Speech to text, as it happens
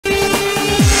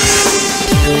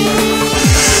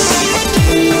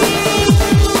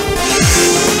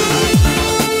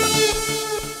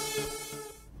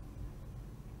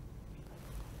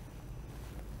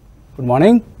Good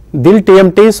morning. Dil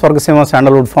TMT Swargaseema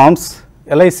sandalwood forms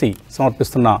LIC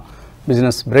సమర్పిస్తున్న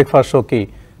business breakfast షోకి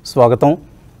స్వాగతం.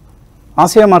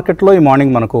 ఆసియా మార్కెట్లో ఈ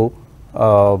మార్నింగ్ మనకు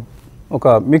ఒక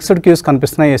మిక్స్డ్ క్యూస్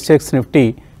కనిపిస్తున్నాయి. ఎస్ఎక్స్ నిఫ్టీ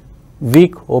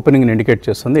వీక్ ఓపెనింగ్ని ఇండికేట్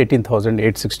చేస్తుంది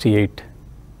 18,868.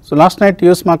 సో లాస్ట్ నైట్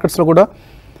యూఎస్ మార్కెట్స్లో కూడా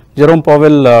జెరోమ్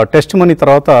పవెల్ టెస్ట్ మనీ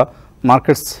తర్వాత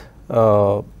మార్కెట్స్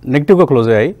నెగిటివ్గా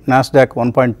క్లోజ్ అయ్యాయి. నాస్డాక్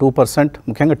 1.2%,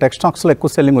 ముఖ్యంగా టెక్ స్టాక్స్లో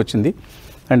ఎక్కువ సెల్లింగ్ వచ్చింది.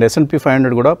 అండ్ S&P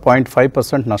 500 కూడా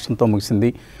 0.5% నష్టంతో ముగిసింది.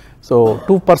 సో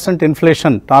 2%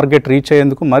 ఇన్ఫ్లేషన్ టార్గెట్ రీచ్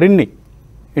అయ్యేందుకు మరిన్ని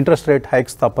ఇంట్రెస్ట్ రేట్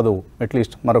హైక్స్ తప్పదు,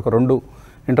 అట్లీస్ట్ మరొక 2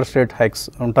 ఇంట్రెస్ట్ రేట్ హైక్స్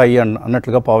ఉంటాయి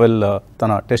అన్నట్లుగా పవెల్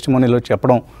తన టెస్ట్ మనీలో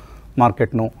చెప్పడం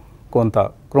మార్కెట్ను కొంత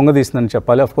కృంగదీసిందని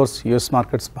చెప్పాలి. అఫ్కోర్స్ యూఎస్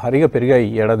మార్కెట్స్ భారీగా పెరిగాయి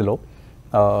ఈ ఏడాదిలో.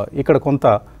 ఇక్కడ కొంత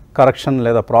కరెక్షన్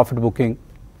లేదా ప్రాఫిట్ బుకింగ్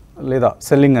లేదా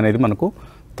సెల్లింగ్ అనేది మనకు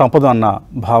తప్పదు అన్న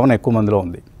భావన ఎక్కువ మందిలో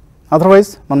ఉంది.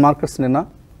 అదర్వైజ్ మన మార్కెట్స్ నిన్న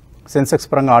సెన్సెక్స్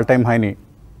పరంగా all time హైని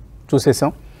చూసేసాం.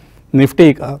 Nifty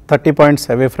 30 points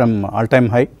away from all time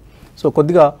high. So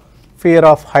కొద్దిగా ఫియర్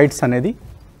ఆఫ్ హైట్స్ అనేది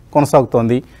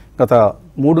కొనసాగుతోంది. గత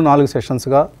 3-4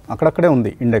 సెషన్స్గా అక్కడక్కడే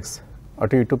ఉంది ఇండెక్స్,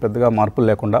 అటు ఇటు పెద్దగా మార్పులు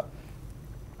లేకుండా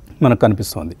మనకు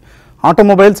కనిపిస్తోంది.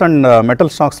 ఆటోమొబైల్స్ అండ్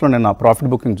మెటల్ స్టాక్స్లో నిన్న ప్రాఫిట్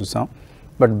బుకింగ్ చూసాం.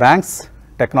 బట్ బ్యాంక్స్,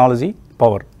 టెక్నాలజీ,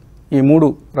 పవర్ ఈ 3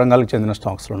 రంగాలకు చెందిన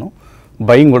స్టాక్స్లోనూ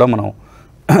బయింగ్ కూడా మనం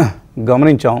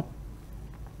గమనించాం.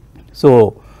 సో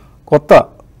కొత్త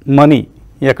మనీ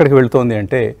ఎక్కడికి వెళుతోంది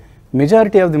అంటే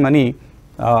మెజారిటీ ఆఫ్ ది మనీ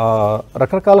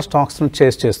రకరకాల స్టాక్స్ను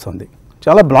చేస్ చేస్తుంది.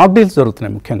 చాలా బ్లాక్ డీల్స్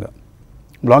జరుగుతున్నాయి. ముఖ్యంగా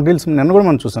బ్లాక్ డీల్స్ నిన్న కూడా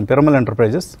మనం చూసాం. Piramal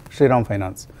enterprises, Sriram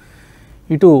finance.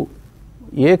 ఇటు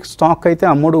ఏ స్టాక్ అయితే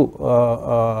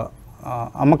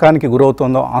అమ్మకానికి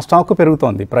గురవుతుందో ఆ స్టాక్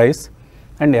పెరుగుతోంది ప్రైస్,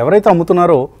 అండ్ ఎవరైతే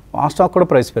అమ్ముతున్నారో ఆ స్టాక్ కూడా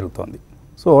ప్రైస్ పెరుగుతోంది.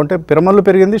 సో అంటే పిరమల్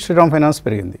పెరిగింది, శ్రీరామ్ ఫైనాన్స్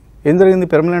పెరిగింది. ఏం జరిగింది?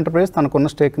 పిరమల్ ఎంటర్ప్రైజ్ తనకున్న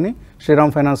స్టేక్ని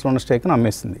శ్రీరామ్ ఫైనాన్స్లో ఉన్న స్టేక్ని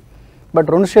అమ్మేసింది. బట్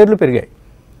 2 షేర్లు పెరిగాయి.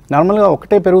 నార్మల్గా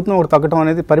ఒకటే పెరుగుతున్న ఒకటి తగ్గడం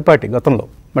అనేది పరిపాటి గతంలో.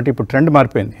 బట్ ఇప్పుడు ట్రెండ్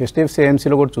మారిపోయింది. HDFC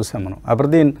AMCలో కూడా చూసాం మనం.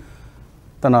 అబర్దీన్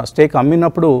తన స్టేక్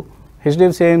అమ్మినప్పుడు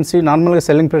HDFC AMC నార్మల్గా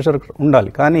సెల్లింగ్ ప్రెషర్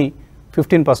ఉండాలి, కానీ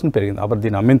 15% పెరిగింది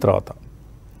అబర్దీన్ అమ్మిన తర్వాత.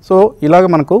 సో ఇలాగ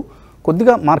మనకు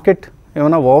కొద్దిగా మార్కెట్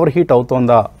ఏమైనా ఓవర్ హీట్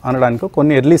అవుతోందా అనడానికి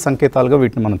కొన్ని ఎర్లీ సంకేతాలుగా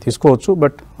వీటిని మనం తీసుకోవచ్చు.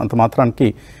 బట్ అంత మాత్రానికి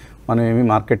మనం ఏమి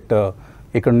మార్కెట్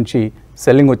ఇక్కడ నుంచి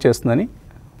సెల్లింగ్ వచ్చేస్తుందని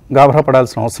గాబరా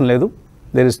పడాల్సిన అవసరం లేదు.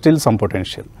 There is still some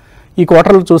potential. ఈ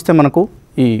క్వార్టర్లో చూస్తే మనకు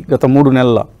ఈ గత 3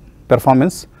 నెలల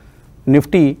పెర్ఫార్మెన్స్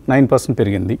నిఫ్టీ 9%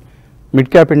 పెరిగింది, మిడ్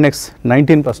క్యాప్ ఇండెక్స్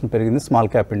 19% పెరిగింది, స్మాల్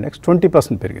క్యాప్ ఇండెక్స్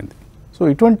 20% పెరిగింది. సో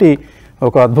ఇటువంటి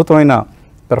ఒక అద్భుతమైన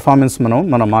పెర్ఫార్మెన్స్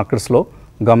మన మార్కెట్స్లో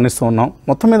గమనిస్తూ ఉన్నాం.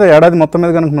 మొత్తం మీద ఏడాది మొత్తం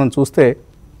మీద కనుక మనం చూస్తే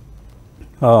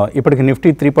ఇప్పటికి నిఫ్టీ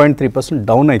 3.3%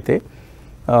 డౌన్ అయితే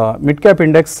mid cap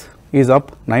index is up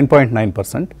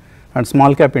 9.9% and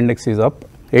small cap index is up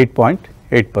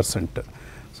 8.8%.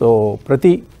 So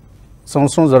ప్రతి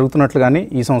సంవత్సరం జరుగుతున్నట్లుగానే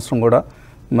ఈ సంవత్సరం కూడా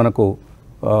మనకు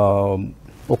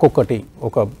ఒక్కొక్కటి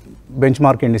ఒక బెంచ్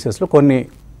మార్క్ ఇండిసెస్లో కొన్ని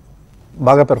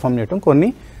బాగా పెర్ఫామ్ చేయటం, కొన్ని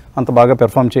అంత బాగా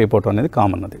పెర్ఫామ్ చేయకపోవటం అనేది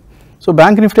కామన్ అది. సో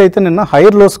బ్యాంక్ నిఫ్టీ అయితే నిన్న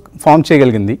హైయర్ లోస్ ఫామ్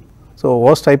చేయగలిగింది. సో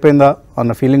వర్స్ట్ అయిపోయిందా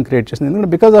అన్న ఫీలింగ్ క్రియేట్ చేసింది.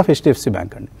 ఎందుకంటే బికాజ్ ఆఫ్ HDFC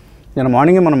బ్యాంక్ అండి. నేను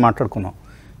మార్నింగే మనం మాట్లాడుకున్నాం,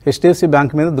 HDFC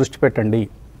బ్యాంక్ మీద దృష్టి పెట్టండి.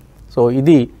 సో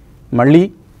ఇది మళ్ళీ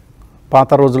పాత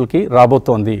రోజులకి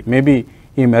రాబోతోంది, మేబీ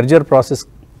ఈ మెర్జర్ ప్రాసెస్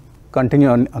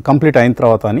కంప్లీట్ అయిన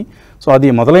తర్వాత అని. సో అది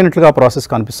మొదలైనట్లుగా ప్రాసెస్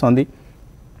కనిపిస్తోంది.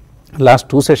 లాస్ట్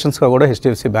 2 సెషన్స్గా కూడా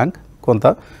HDFC బ్యాంక్ కొంత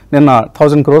నిన్న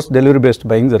 1000 crores డెలివరీ బేస్డ్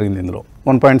బయింగ్ జరిగింది. ఇందులో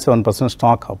 1.7%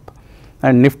 stock up.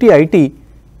 And Nifty IT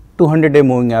 200-day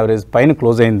moving average పైన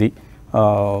క్లోజ్ అయింది.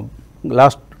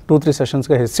 లాస్ట్ 2-3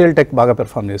 సెషన్స్గా HCL టెక్ బాగా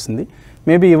పెర్ఫామ్ చేసింది.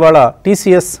 మేబీ ఇవాళ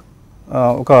TCS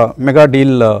ఒక మెగా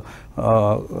డీల్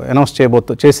అనౌన్స్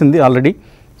చేసింది already.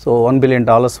 So $1 billion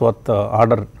worth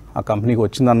order ఆ కంపెనీకి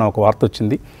వచ్చిందన్న ఒక వార్త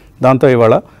వచ్చింది. దాంతో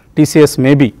ఇవాళ TCS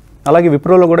మేబీ, అలాగే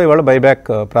విప్రోలో కూడా ఇవాళ బైబ్యాక్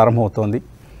ప్రారంభమవుతోంది.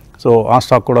 సో ఆ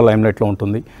స్టాక్ కూడా లైమ్లైట్లో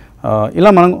ఉంటుంది.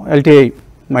 ఇలా మనం LTI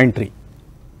మైంట్రీ,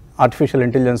 ఆర్టిఫిషియల్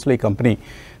ఇంటెలిజెన్స్లో ఈ కంపెనీ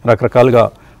రకరకాలుగా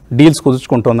డీల్స్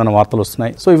కుదుర్చుకుంటోందన్న వార్తలు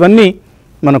వస్తున్నాయి. సో ఇవన్నీ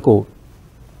మనకు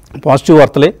పాజిటివ్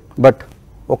వార్తలే. బట్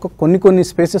కొన్ని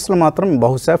స్పేసెస్లో మాత్రం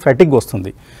బహుశా ఫెటిగ్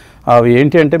వస్తుంది. అవి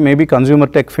ఏంటి అంటే మేబీ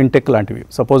కన్జ్యూమర్ టెక్, ఫిన్టెక్ లాంటివి.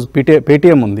 సపోజ్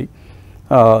పేటీఎం ఉంది,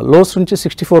 లోస్ నుంచి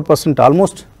 64%,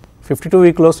 ఆల్మోస్ట్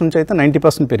 52-week లోస్ నుంచి అయితే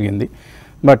 90% పెరిగింది.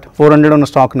 బట్ 400 ఉన్న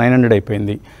స్టాక్ 900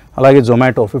 అయిపోయింది. అలాగే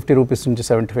జొమాటో 50 రూపీస్ నుంచి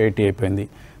 75-80 అయిపోయింది.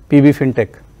 పీబీ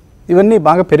ఫిన్టెక్, ఇవన్నీ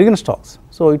బాగా పెరిగిన స్టాక్స్.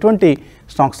 సో ఇటువంటి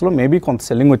స్టాక్స్లో మేబీ కొంత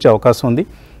సెల్లింగ్ వచ్చే అవకాశం ఉంది.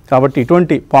 కాబట్టి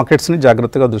ఇటువంటి పాకెట్స్ని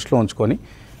జాగ్రత్తగా దృష్టిలో ఉంచుకొని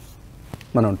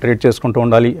మనం ట్రేడ్ చేసుకుంటూ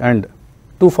ఉండాలి. అండ్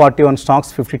 241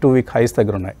 స్టాక్స్ 52-week హైస్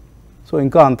దగ్గర ఉన్నాయి. సో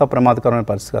ఇంకా అంత ప్రమాదకరమైన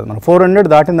పరిస్థితి కాదు. మనం 400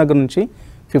 దాటిన దగ్గర నుంచి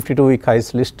 52-week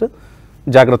హైస్ లిస్ట్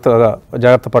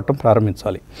జాగ్రత్త పడటం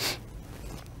ప్రారంభించాలి.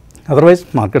 అదర్వైజ్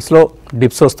మార్కెట్స్లో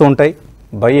డిప్స్ వస్తూ ఉంటాయి,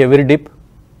 బై ఎవరీ డిప్.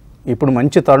 ఇప్పుడు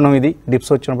మంచి తరుణం ఇది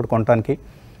డిప్స్ వచ్చినప్పుడు కొనడానికి.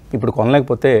 ఇప్పుడు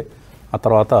కొనలేకపోతే ఆ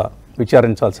తర్వాత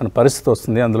విచారించాల్సిన పరిస్థితి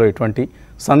వస్తుంది, అందులో ఎటువంటి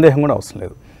సందేహం కూడా అవసరం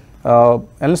లేదు.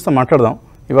 ఎనలిస్ట్తో మాట్లాడదాం.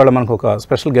 ఇవాళ మనకు ఒక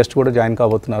స్పెషల్ గెస్ట్ కూడా జాయిన్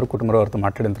కాబోతున్నారు కుటుంబరావు గారితో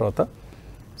మాట్లాడిన తర్వాత.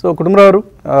 సో కుటుంబరావు గారు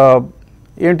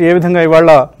ఏంటి, ఏ విధంగా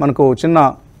ఇవాళ మనకు చిన్న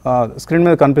స్క్రీన్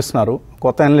మీద కనిపిస్తున్నారు,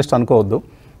 కొత్త అనలిస్ట్ అనుకోవద్దు.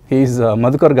 He's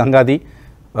Madhukar గంగాది,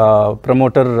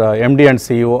 promoter, MD and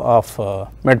CEO of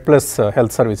MedPlus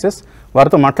health services.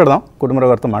 వారితో మాట్లాడదాం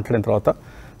కుటుంబరావు గారితో మాట్లాడిన తర్వాత.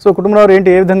 సో కుటుంబరావు గారు ఏంటి,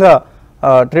 ఏ విధంగా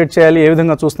ట్రేడ్ చేయాలి, ఏ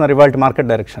విధంగా చూస్తున్నారు ఇవాళ మార్కెట్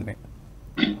డైరెక్షన్ని?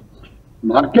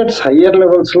 మార్కెట్స్ హయ్యర్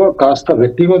లెవెల్స్ లో కాస్త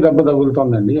గట్టిగా దెబ్బ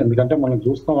తగులుతుందండి. ఎందుకంటే మనం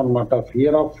చూస్తాం అనమాట,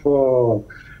 ఫియర్ ఆఫ్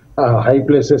హై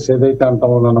ప్లేసెస్ ఏదైతే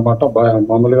అంటామో అనమాట,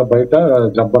 మామూలుగా బయట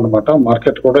జబ్బు అనమాట.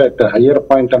 మార్కెట్ కూడా ఎట్ హయ్యర్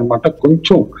పాయింట్ అనమాట.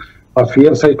 కొంచెం ఆ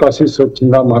ఫియర్ సైకాసిస్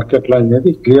వచ్చిందా మార్కెట్ లో అనేది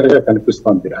క్లియర్ గా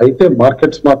కనిపిస్తుంది. అయితే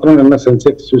మార్కెట్స్ మాత్రం నిన్న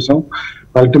సెన్సెక్స్ చూసాం,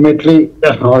 ultimately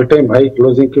all time high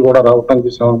closing కి కూడా రావటం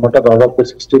చూసాం అనమాట. దాదాపు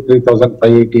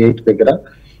 63,588 దగ్గర.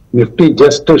 Nifty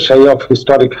just shy of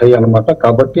historic high అనమాట.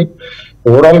 కాబట్టి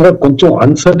ఓవరాల్ గా కొంచెం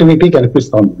అన్సర్టనిటీ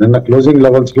కనిపిస్తోంది నిన్న క్లోజింగ్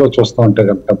లెవెల్స్ లో చూస్తూ ఉంటే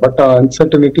కనుక. బట్ ఆ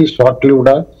అన్సర్టనిటీ షార్ట్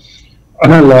లివ్డా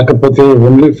లేకపోతే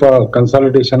ఓన్లీ ఫర్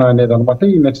కన్సాలిడేషన్ అనేది అనమాట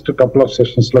ఈ నెక్స్ట్ కపుల్ ఆఫ్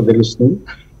సెషన్స్ లో తెలుస్తుంది.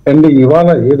 అండ్ ఇవాళ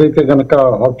ఏదైతే కనుక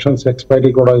ఆప్షన్స్ ఎక్స్పైరీ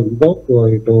కూడా ఉందో,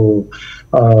 ఇటు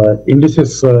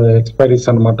ఇండిసెస్ ఎక్స్పైరీస్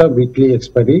అనమాట, weekly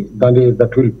expiry,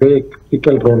 that will play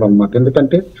critical role అనమాట.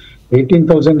 ఎందుకంటే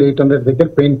 18,800 దగ్గర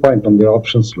పెయిన్ పాయింట్ ఉంది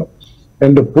ఆప్షన్స్ లో.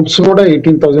 అండ్ పుట్స్ కూడా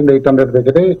 18,800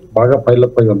 దగ్గరే బాగా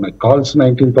పైలప్ అయి ఉన్నాయి. కాల్స్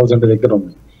 19,000 దగ్గర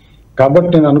ఉన్నాయి. కాబట్టి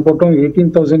నేను అనుకోవటం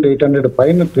 18,800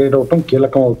 పైన ట్రేడ్ అవటం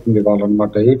కీలకం అవుతుంది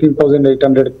వాళ్ళనమాట.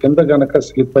 18,800 కింద గనక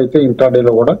స్లిప్ అయితే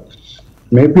ఇంట్రాడేలో కూడా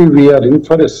maybe we are in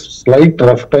for a slight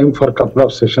rough time for couple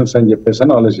of sessions అని చెప్పేసి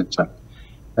అని ఆలోచించాలి.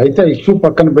 అయితే ఇష్యూ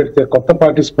పక్కన పెడితే కొత్త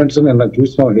పార్టిసిపెంట్స్ నిన్న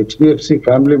చూసాం. హెచ్డిఎఫ్సి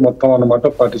ఫ్యామిలీ మొత్తం అనమాట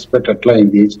పార్టిసిపేట్ ఎట్లా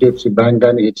అయింది. హెచ్డిఎఫ్సి బ్యాంక్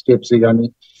కానీ, హెచ్డిఎఫ్సి కానీ,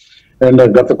 అండ్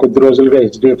గత కొద్ది రోజులుగా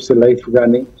హెచ్డిఎఫ్సి లైఫ్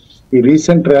కానీ, ఈ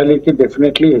రీసెంట్ ర్యాలీకి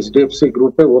డెఫినెట్లీ హెచ్డిఎఫ్సి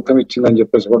గ్రూపే ఊతం ఇచ్చిందని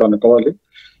చెప్పేసి కూడా అనుకోవాలి.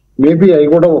 మేబీ అవి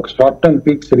కూడా ఒక షార్ట్ టర్మ్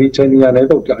పీక్స్ రీచ్ అయ్యి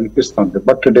అనేది ఒకటి అనిపిస్తుంది.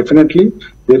 But definitely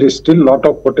there is still lot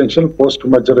of potential post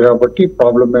merger, కాబట్టి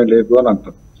ప్రాబ్లమే లేదు అని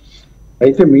అంటారు.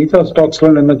 అయితే మిగతా స్టాక్స్ లో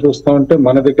నిన్న చూస్తా ఉంటే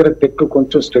మన దగ్గర టెక్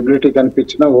కొంచెం స్టెబిలిటీ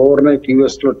కనిపించిన, ఓవర్ నైట్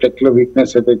యూఎస్ లో టెక్ లో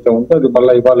వీక్నెస్ ఏదైతే ఉందో అది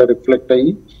మళ్ళీ ఇవాళ రిఫ్లెక్ట్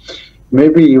అయ్యి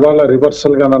మేబీ ఇవాళ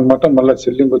రివర్సల్ గానమాట మళ్ళీ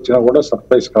సెల్లింగ్ వచ్చినా కూడా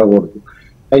సర్ప్రైజ్ కాకూడదు.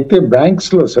 అయితే బ్యాంక్స్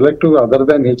లో సెలెక్టివ్ అదర్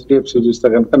దాన్ హెచ్డిఎఫ్సి చూస్తే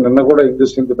కనుక నిన్న కూడా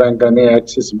సింధ్ బ్యాంక్ కానీ,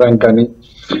 యాక్సిస్ బ్యాంక్ కానీ,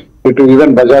 ఇటు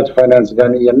ఈవెన్ బజాజ్ ఫైనాన్స్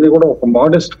కానీ ఇవన్నీ కూడా ఒక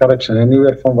modest correction,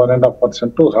 anywhere from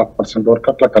 1.5% to 0.5% వరకు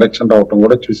అట్లా కరెక్షన్ రావటం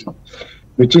కూడా చూసాం.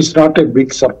 Which is not a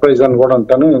big surprise అని కూడా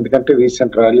అంటాను, ఎందుకంటే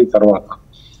రీసెంట్ ర్యాలీ తర్వాత.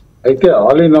 అయితే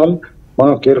ఆల్ ఇన్ ఆల్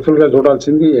మనం కేర్ఫుల్ గా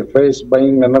చూడాల్సింది ఎఫ్ఐఎస్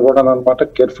బయింగ్ నిన్న కూడా అనమాట.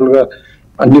 కేర్ఫుల్ గా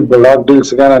అన్ని బ్లాక్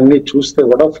డీల్స్ కానీ అన్ని చూస్తే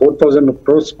కూడా 4,000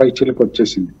 crores పైచీలకు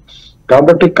వచ్చేసింది.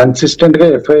 కాబట్టి కన్సిస్టెంట్ గా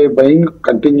ఎఫ్ఐఐ బయింగ్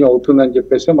కంటిన్యూ అవుతుందని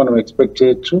చెప్పేసి మనం ఎక్స్పెక్ట్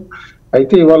చేయొచ్చు.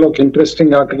 అయితే ఇవాళ ఒక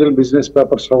ఇంట్రెస్టింగ్ ఆర్టికల్ బిజినెస్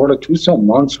పేపర్స్ లో కూడా చూసాం.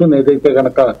 మాన్సూన్ ఏదైతే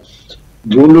కనుక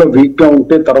జూన్ లో వీక్ గా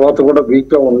ఉంటే తర్వాత కూడా వీక్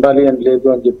గా ఉండాలి అని లేదు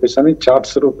అని చెప్పేసి అని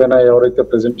చార్ట్స్ రూపేనా ఎవరైతే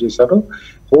ప్రెజెంట్ చేశారో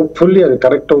హోప్ఫుల్లీ అది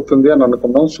కరెక్ట్ అవుతుంది అని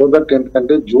అనుకున్నాం. సో దట్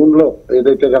ఎందుకంటే జూన్ లో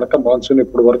ఏదైతే కనుక మాన్సూన్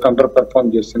ఇప్పుడు వరకు అండర్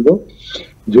పెర్ఫార్మ్ చేసిందో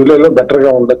జూలైలో బెటర్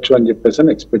గా ఉండొచ్చు అని చెప్పేసి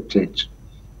అని ఎక్స్పెక్ట్ చేయొచ్చు.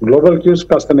 గ్లోబల్ క్యూస్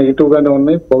కాస్త నెగిటివ్ గానే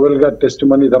ఉన్నాయి. పవెల్ గారి టెస్ట్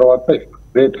మనీ తర్వాత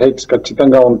రేట్ హైక్స్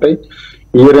ఖచ్చితంగా ఉంటాయి.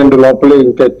 ఈ రెండు లోపలే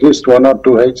ఇంకా అట్లీస్ట్ 1 or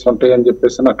 2 హైక్స్ ఉంటాయి అని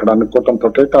చెప్పేసి అక్కడ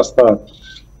అనుకోవటంతో కాస్త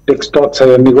టెక్ స్టాక్స్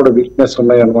అవన్నీ కూడా వీక్నెస్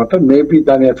ఉన్నాయి అనమాట. మేబీ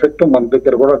దాని ఎఫెక్ట్ మన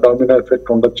దగ్గర కూడా డామినో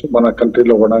ఎఫెక్ట్ ఉండొచ్చు మన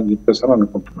కంట్రీలో కూడా అని చెప్పేసి అని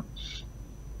అనుకుంటున్నాం.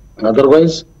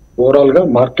 అదర్వైజ్ ఓవరాల్ గా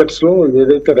మార్కెట్స్ లో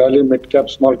ఏదైతే rally mid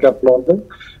cap small cap లో ఉందో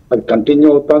అది కంటిన్యూ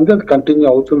అవుతుంది, అది కంటిన్యూ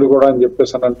అవుతుంది కూడా అని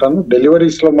చెప్పేసి అని అంటాను.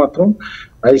 డెలివరీస్ లో మాత్రం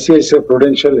ICICI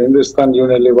Prudential, Hindustan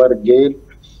Unilever, GAIL,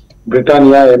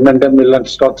 Britannia, M&M ఇలాంటి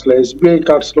స్టాక్స్ లో, ఎస్బీఐ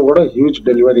కార్డ్స్ లో కూడా హ్యూజ్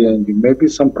డెలివరీ అయింది. Maybe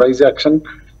some price action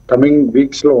coming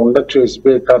weeks లో ఉండొచ్చు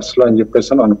ఎస్బీఐ కార్డ్స్ లో అని చెప్పేసి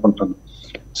అని అనుకుంటాను.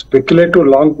 స్పెక్యులేటివ్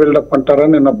లాంగ్ బిల్డప్ అంటారా,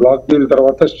 నిన్న బ్లాక్ డీల్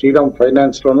తర్వాత శ్రీరామ్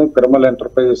ఫైనాన్స్ లోను, పిరమల్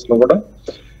ఎంటర్ప్రైజెస్ లో కూడా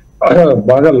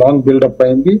బాగా లాంగ్ బిల్డప్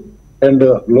అయింది. అండ్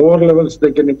లోవర్ లెవెల్స్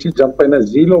దగ్గర నుంచి జంప్ అయిన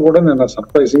జీలో కూడా నిన్న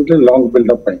సర్ప్రైజింగ్లీ లాంగ్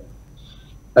బిల్డప్ అయింది.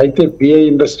 అయితే పిఐ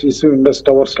ఇండస్ట్రీస్, ఇండస్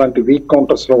టవర్స్ లాంటి వీక్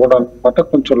కౌంటర్స్ లో కూడా అనమాట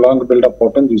కొంచెం లాంగ్ బిల్డప్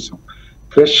అవటం చూసాం.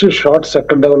 ఫ్రెష్ షార్ట్స్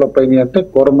ఎక్కడ డెవలప్ అయినాయి అంటే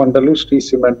కోరమండలు, శ్రీ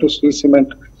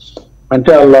సిమెంట్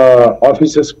అంటే వాళ్ళ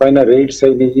ఆఫీసెస్ పైన రైడ్స్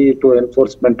అయినాయి, ఇటు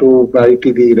ఎన్ఫోర్స్మెంట్,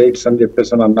 ఐటీది రైడ్స్ అని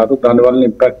చెప్పేసి అని అన్నారు. దానివల్ల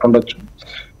ఇంపాక్ట్ ఉండొచ్చు.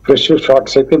 ఫ్రెష్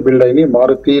షార్ట్స్ అయితే బిల్డ్ అయినాయి.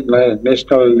 Maruti,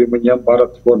 national aluminium,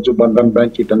 Bharat forge, Bandhan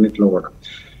bank వీటన్నిటిలో కూడా.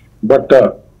 But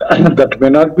that may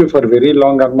not be for very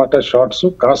long అనమాట. షార్ట్స్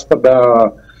కాస్త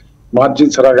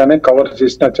మార్జిన్స్ రాగానే కవర్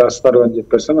చేసినా చేస్తారు అని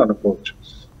చెప్పేసి అని అనుకోవచ్చు.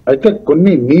 అయితే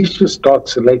కొన్ని niche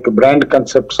stocks like brand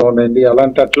concepts అవునండి,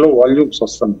 అలాంటి వాటిలో వాల్యూమ్స్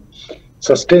వస్తుంది,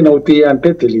 సస్టైన్ అవుతాయి అంటే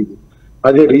తెలియదు.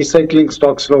 అదే రీసైక్లింగ్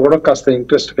స్టాక్స్ లో కూడా కాస్త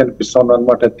ఇంట్రెస్ట్ కనిపిస్తుంది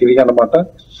అనమాట తిరిగి అనమాట.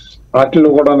 వాటిలో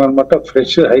కూడా అనమాట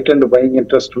fresh height and buying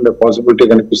interest ఉండే పాసిబిలిటీ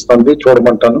కనిపిస్తుంది,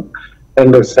 చూడమంటాను.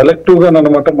 అండ్ సెలెక్టివ్ గా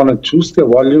అనమాట మనం చూస్తే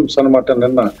వాల్యూమ్స్ అనమాట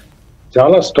నిన్న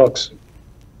చాలా స్టాక్స్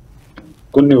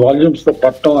కొన్ని వాల్యూమ్స్ తో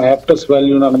పట్టడం యాప్టస్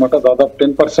వాల్యూ అనమాట దాదాపు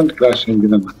 10% క్రాష్ అయింది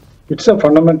నిన్న. It's a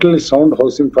fundamentally sound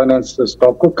housing finance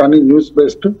stock, కానీ న్యూస్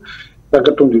బేస్డ్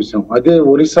తగ్గటం చూసాం. అదే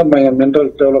ఒరిస్సా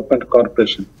మినరల్ డెవలప్మెంట్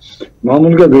కార్పొరేషన్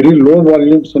మామూలుగా వెరీ లో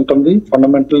వాల్యూమ్స్ ఉంటుంది,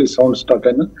 ఫండమెంటల్లీ సౌండ్ స్టాక్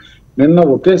అయినా నిన్న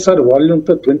ఒకేసారి వాల్యూమ్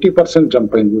తో 20%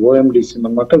 జంప్ అయింది ఓఎండిసి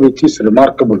అనమాట, విచ్ ఈస్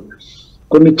రిమార్కబుల్.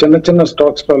 కొన్ని చిన్న చిన్న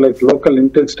స్టాక్స్ లో like local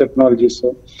ఇంటెల్స్ technologies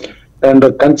and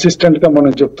consistent గా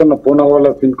మనం చెప్తున్న పూనావాలా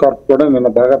ఫిన్కార్ప్ కూడా నిన్న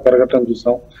బాగా పెరగటం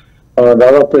చూసాం.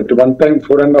 దాదాపు 1 time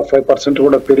 4.5%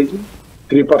 కూడా పెరిగి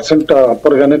 3%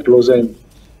 అప్పర్ గానే క్లోజ్ అయింది.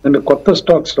 అండ్ కొత్త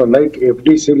స్టాక్స్ లో లైక్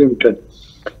ఎఫ్డిసి లిమిటెడ్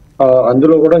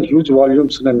అందులో కూడా హ్యూజ్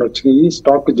వాల్యూమ్స్ నిన్న వచ్చినాయి.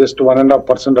 స్టాక్ జస్ట్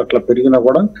 1.5% అట్లా పెరిగినా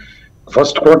కూడా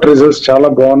ఫస్ట్ క్వార్టర్ రిజల్ట్స్ చాలా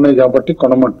బాగున్నాయి కాబట్టి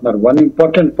కొనమంటున్నారు. వన్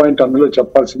ఇంపార్టెంట్ పాయింట్ అందులో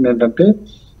చెప్పాల్సింది ఏంటంటే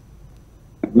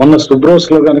మొన్న సుబ్రోస్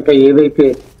లో కనుక ఏదైతే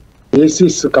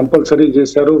ఏసీస్ కంపల్సరీ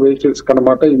చేశారో వెహికల్స్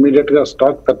కనమాట ఇమీడియట్ గా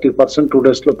స్టాక్ 30% 2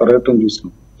 days లో పెరగటం చూసాం.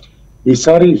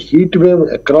 ఈసారి heat wave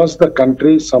across the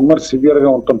country, summer severe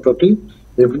గా ఉండటంతో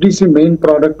ఎఫ్డిసి మెయిన్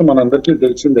ప్రోడక్ట్ మనందరికీ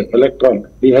తెలిసిందే ఎలక్ట్రాల్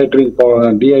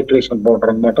డిహైడ్రేషన్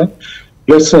పౌడర్ అనమాట,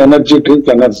 ప్లస్ ఎనర్జీ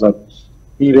డ్రింక్ ఎనర్జాల్.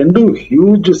 ఈ రెండు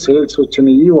హ్యూజ్ సేల్స్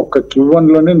వచ్చినాయి. ఒక్క Q1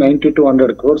 లోనే 90 to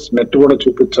 100 crores నెట్ కూడా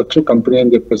చూపించవచ్చు కంపెనీ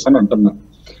అని చెప్పేసి అని అంటున్నాను.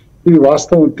 ఇది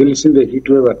వాస్తవం తెలిసిందే హీట్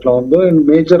వేవ్ ఎట్లా ఉందో. అండ్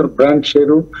మేజర్ బ్రాండ్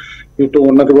షేరు ఇటు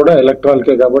ఉన్నది కూడా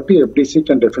ఎలక్ట్రాల్కే కాబట్టి FDC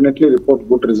can definitely report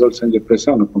good results అని చెప్పేసి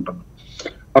అనుకుంటున్నాను.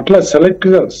 అట్లా సెలెక్ట్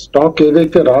గా స్టాక్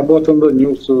ఏదైతే రాబోతుందో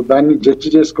న్యూస్ దాన్ని జడ్జి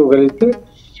చేసుకోగలిగితే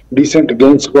డీసెంట్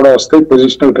గెయిన్స్ కూడా వస్తాయి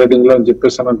పొజిషనల్ ట్రేడింగ్ లో అని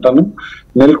చెప్పేసి అని అంటాను.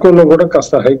 నెల్కోలో కూడా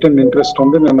కాస్త హైట్ అండ్ ఇంట్రెస్ట్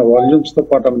ఉంది. నిన్న వాల్యూమ్స్ తో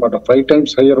పాటు అనమాట 5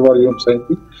 times హయ్యర్ వాల్యూమ్స్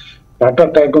అయింది. టాటా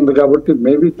ట్యాగ్ ఉంది కాబట్టి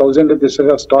మేబీ 1000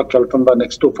 దిశగా స్టాక్ వెళ్తుందా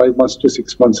నెక్స్ట్ 5 months to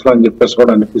 6 months లో అని చెప్పేసి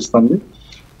కూడా అనిపిస్తుంది.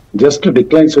 జస్ట్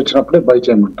డిక్లైన్స్ వచ్చినప్పుడే బై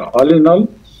చేయమంట. ఆల్ ఇన్ ఆల్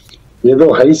ఏదో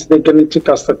హైస్ దగ్గర నుంచి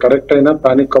కాస్త కరెక్ట్ అయినా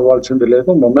పానిక్ అవ్వాల్సింది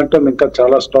లేదు. మొమెంటం ఇంకా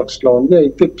చాలా స్టాక్స్ లో ఉంది.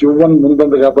 అయితే Q1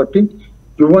 ముందుంది కాబట్టి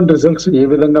Q1 రిజల్ట్స్ ఏ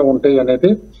విధంగా ఉంటాయి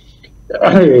అనేది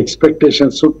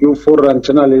ఎక్స్పెక్టేషన్స్, Q4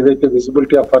 అంచనాలు ఏదైతే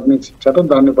విజిబిలిటీ ఆఫ్ ఎర్నింగ్స్ ఇచ్చారో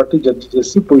దాన్ని బట్టి జడ్జి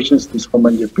చేసి పొజిషన్స్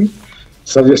తీసుకోమని చెప్పి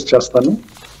సజెస్ట్ చేస్తాను.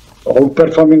 అవుట్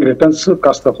పెర్ఫార్మింగ్ రిటర్న్స్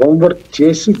కాస్త హోంవర్క్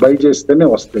చేసి బై చేస్తేనే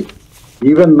వస్తాయి.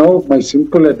 Even now my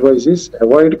simple advise is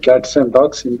avoid cats and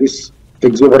dogs in this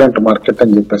ఎగ్జిబరెంట్ market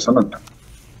అని చెప్పేసి అని అంటాను.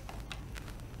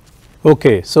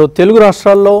 ఓకే, సో తెలుగు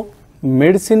రాష్ట్రాల్లో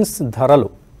మెడిసిన్స్ ధరలు,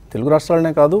 తెలుగు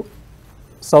రాష్ట్రాలనే కాదు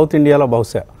సౌత్ ఇండియాలో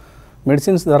బహుశా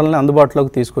మెడిసిన్స్ ధరలని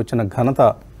అందుబాటులోకి తీసుకొచ్చిన ఘనత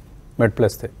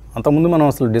మెడ్ప్లస్దే. అంతకుముందు మనం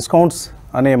అసలు డిస్కౌంట్స్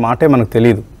అనే మాటే మనకు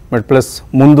తెలియదు. మెడ్ప్లస్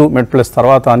ముందు మెడ్ప్లస్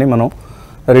తర్వాత అని మనం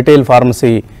రిటైల్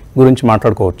ఫార్మసీ గురించి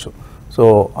మాట్లాడుకోవచ్చు. సో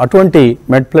అటువంటి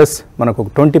మెడ్ప్లస్ మనకు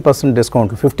 20%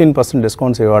 డిస్కౌంట్ 15%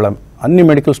 డిస్కౌంట్స్ ఇవాళ అన్ని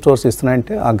మెడికల్ స్టోర్స్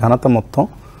ఇస్తున్నాయంటే ఆ ఘనత మొత్తం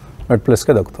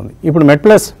మెడ్ప్లస్కే దక్కుతుంది. ఇప్పుడు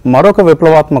మెడ్ప్లస్ మరొక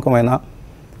విప్లవాత్మకమైన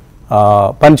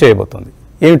పని చేయబోతుంది.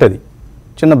 ఏమిటది?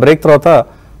 చిన్న బ్రేక్ తర్వాత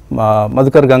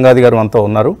మధుకర్ గంగాధి గారు మనతో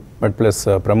ఉన్నారు, MedPlus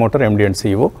promoter, MD and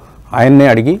CEO. ఆయన్నే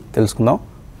అడిగి తెలుసుకుందాం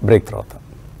బ్రేక్ తర్వాత.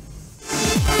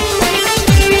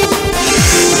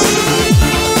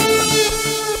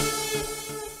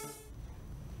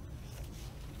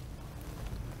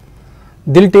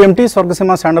 Dil TMT,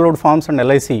 Swargaseema, sandalwood forms and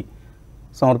LIC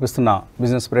సమర్పిస్తున్న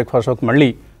బిజినెస్ బ్రేక్ఫాస్ట్ షోకి మళ్ళీ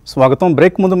స్వాగతం.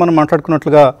 బ్రేక్ ముందు మనం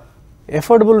మాట్లాడుకున్నట్లుగా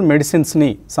ఎఫోర్డబుల్ మెడిసిన్స్ని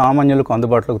సామాన్యులకు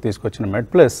అందుబాటులోకి తీసుకొచ్చిన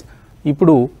మెడ్ప్లస్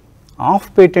ఇప్పుడు ఆఫ్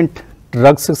పేటెంట్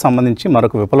డ్రగ్స్కి సంబంధించి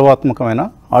మరొక విప్లవాత్మకమైన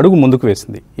అడుగు ముందుకు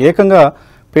వేసింది. ఏకంగా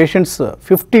పేషెంట్స్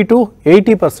 50 to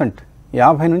 80%,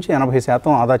 50 నుంచి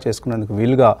 80% ఆదా చేసుకునేందుకు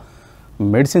వీలుగా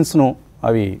మెడిసిన్స్ను,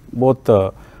 అవి both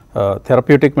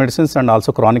therapeutic medicines and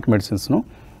also chronic మెడిసిన్స్ను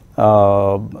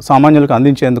సామాన్యులకు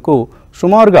అందించేందుకు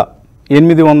సుమారుగా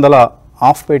 800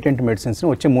 ఆఫ్ పేటెంట్ మెడిసిన్స్ని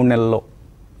వచ్చే 3 నెలల్లో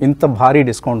ఇంత భారీ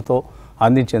డిస్కౌంట్తో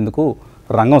అందించేందుకు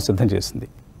రంగం సిద్ధం చేసింది.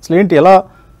 అసలు ఏంటి, ఎలా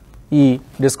ఈ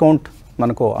డిస్కౌంట్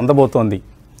మనకు అందబోతోంది?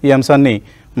 ఈ అంశాన్ని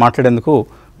మాట్లాడేందుకు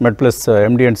MedPlus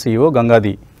MD and CEO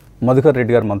గంగాధి Madhukar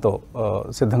Reddy గారు మనతో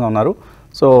సిద్ధంగా ఉన్నారు.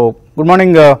 సో గుడ్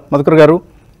మార్నింగ్ మధుకర్ గారు.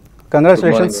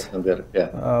 Congratulations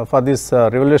for this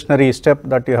revolutionary step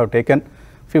that you have taken.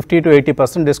 50 to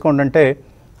 80% discount అంటే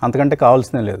అంతకంటే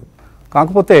కావాల్సినే లేదు.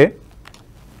 కాకపోతే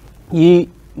ఈ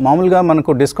మామూలుగా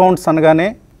మనకు డిస్కౌంట్స్ అనగానే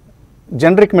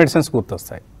జనరిక్ మెడిసిన్స్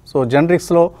గుర్తొస్తాయి. సో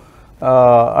జనరిక్స్లో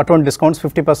అటువంటి డిస్కౌంట్స్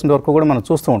 50% వరకు కూడా మనం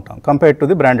చూస్తూ ఉంటాం compared to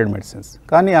the branded medicines.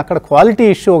 కానీ అక్కడ క్వాలిటీ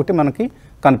ఇష్యూ ఒకటి మనకి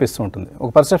కనిపిస్తూ ఉంటుంది. ఒక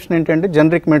పర్సెప్షన్ ఏంటంటే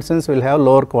generic medicines will have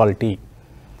lower quality.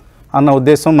 అన్న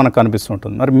ఉద్దేశం మనకు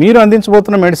కనిపిస్తుంటుంది. మరి మీరు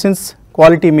అందించబోతున్న మెడిసిన్స్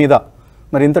క్వాలిటీ మీద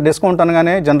మరి ఇంత డిస్కౌంట్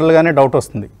అనగానే జనరల్గానే డౌట్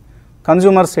వస్తుంది.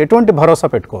 కన్జ్యూమర్స్ ఎటువంటి భరోసా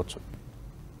పెట్టుకోవచ్చు?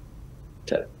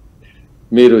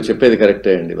 మీరు చెప్పేది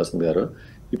కరెక్టే అండి వసంత్ గారు.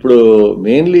 ఇప్పుడు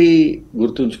మెయిన్లీ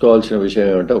గుర్తుంచుకోవాల్సిన విషయం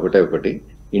ఏమంటే ఒకటి,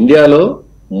 ఇండియాలో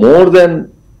మోర్ దెన్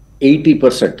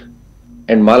 80%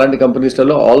 అండ్ మాలాంటి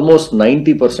కంపెనీస్లలో almost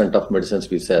 90% of medicines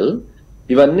we cell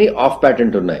ఇవన్నీ ఆఫ్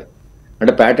ప్యాటెంట్ ఉన్నాయి.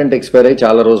 అంటే ప్యాటెంట్ ఎక్స్పైర్ అయ్యి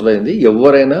చాలా రోజులైంది.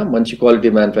 ఎవరైనా మంచి క్వాలిటీ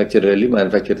మ్యానుఫ్యాక్చర్ వెళ్ళి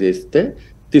మ్యానుఫ్యాక్చర్ చేస్తే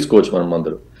తీసుకోవచ్చు మనం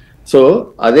మందులు. సో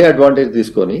అదే అడ్వాంటేజ్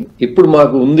తీసుకొని ఇప్పుడు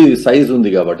మాకు ఉంది, సైజ్ ఉంది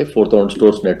కాబట్టి 4000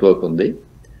 స్టోర్స్ నెట్వర్క్ ఉంది.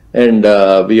 And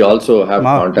we also have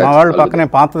contacts. మా వాళ్ళు పక్కనే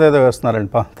పాతదేదో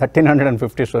వేస్తున్నారండి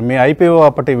 1350 స్టోర్. మీ ఐపీఓ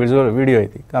అప్పటి వీడియో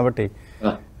ఇది కాబట్టి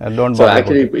సో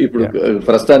యాక్చువల్లీ ఇప్పుడు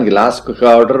ప్రస్తుతానికి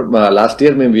లాస్ట్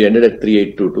ఇయర్ మేము ఎండెడ్ at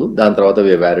 3822. దాని తర్వాత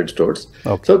we have added stores.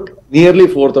 So nearly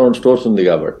 4000 stores ఉంది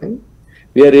కాబట్టి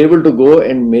we are able to go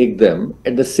and make them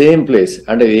at the same place.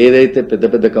 అంటే ఏదైతే పెద్ద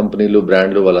పెద్ద కంపెనీలు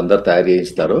బ్రాండ్లు వాళ్ళందరూ తయారు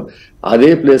చేయిస్తారో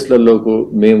అదే ప్లేస్లలో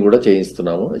మేము కూడా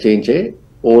చేయించే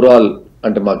ఓవరాల్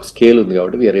అంటే మాకు స్కేల్ ఉంది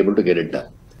కాబట్టి we are able to get it done.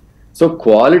 So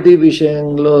quality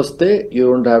విషయంలో వస్తే you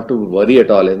don't have to worry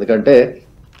at all. ఎందుకంటే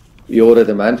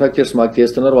ఎవరైతే మ్యానుఫ్యాక్చర్స్ మాకు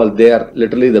చేస్తున్నారో వాళ్ళు they are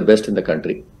literally the best in the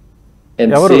country.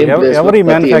 ఎవరు ఈ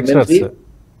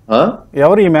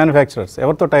మ్యానుఫ్యాక్చరర్స్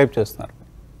ఎవరితో టైప్ చేస్తున్నారు?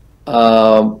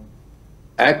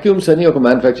 యాక్యూమ్స్ అని ఒక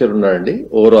మ్యానుఫ్యాక్చర్ ఉన్నాడండి.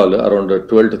 Overall around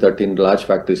 12 to 13 large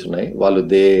factories ఉన్నాయి. వాళ్ళు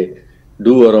దే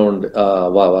డూ అరౌండ్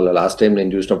వాళ్ళ లాస్ట్ టైం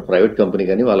నేను చూసినప్పుడు ప్రైవేట్ కంపెనీ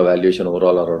కానీ వాళ్ళ వాల్యుయేషన్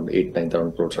ఓవరాల్ అరౌండ్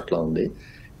 8,000-9,000 crores అట్లా ఉంది.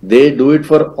 They do it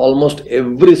for almost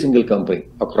every single company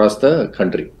across the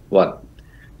country.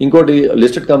 ఇంకోటి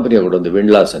లిస్టెడ్ కంపెనీ ఒకటి ఉంది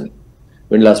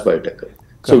విండ్లాస్ బయోటెక్.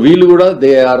 సో వీళ్ళు కూడా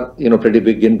they are pretty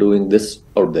big in doing this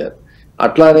out there.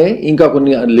 అట్లానే ఇంకా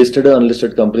కొన్ని లిస్టెడ్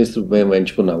అన్లిస్టెడ్ కంపెనీస్ మేము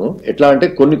ఎంచుకున్నాము. ఎట్లా అంటే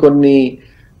కొన్ని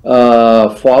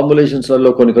ఫార్ములేషన్స్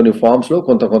లలో కొన్ని ఫార్మ్స్ లో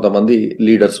కొంతమంది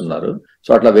లీడర్స్ ఉన్నారు. సో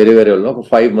అట్లా వేరే వాళ్ళు ఒక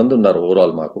 5 మంది ఉన్నారు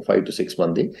ఓవరాల్, మాకు 5 to 6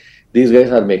 మంది. These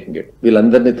guys are making it.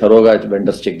 వీళ్ళందరినీ థరోగా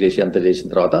వెండర్స్ చెక్ చేసి అంత చేసిన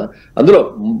తర్వాత అందులో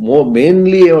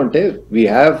మెయిన్లీ ఏమంటే we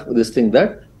have this thing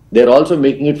that they are also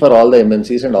making it for all the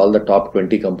MNCs and all the top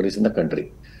 20 companies in the country.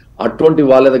 అటువంటి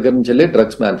వాళ్ళ దగ్గర నుంచి వెళ్ళి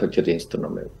డ్రగ్స్ మ్యానుఫ్యాక్చర్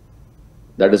చేయిస్తున్నాం మేము.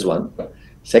 That is one.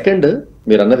 సెకండ్,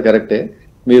 మీరు అన్నది కరెక్టే.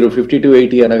 మీరు 50 to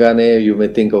 80 అనగానే you may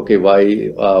think okay why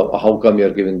how come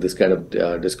you're giving this kind of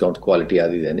discount quality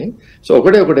అది అని. సో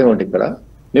ఒకటేమంటే ఇక్కడ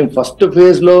మేము ఫస్ట్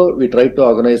ఫేజ్ లో we try to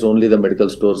organise only the medical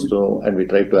stores and we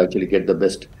try to actually get the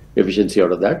best efficiency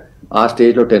out of that. ఆ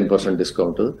stage లో 10%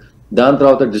 discount. దాని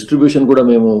తర్వాత distribution కూడా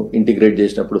మేము ఇంటిగ్రేట్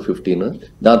చేసినప్పుడు 15.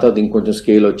 దాని తర్వాత ఇంకొంచెం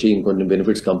స్కేల్ వచ్చి ఇంకొంచెం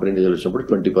బెనిఫిట్స్ కంపెనీ వచ్చినప్పుడు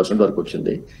 20% వరకు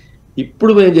వచ్చింది.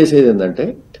 ఇప్పుడు మేము చేసేది ఏంటంటే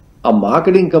ఆ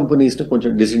మార్కెటింగ్ కంపెనీస్ ని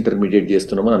కొంచెం డిస్ఇంటర్మీడియేట్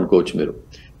చేస్తున్నామని అనుకోవచ్చు మీరు.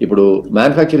 ఇప్పుడు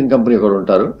మ్యానుఫ్యాక్చరింగ్ కంపెనీ ఒకరు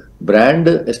ఉంటారు, బ్రాండ్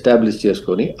ఎస్టాబ్లిష్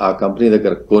చేసుకొని ఆ కంపెనీ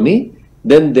దగ్గర కొని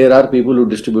then there are people who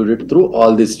distributed through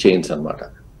all these chains అనమాట.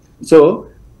 సో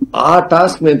ఆ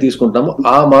టాస్క్ మేము తీసుకుంటాము.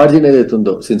 ఆ మార్జిన్ ఏదైతే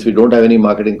ఉందో, since we don't have any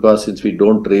marketing cost, since we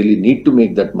don't really need to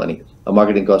make that money, ఆ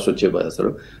మార్కెటింగ్ కాస్ట్ వచ్చే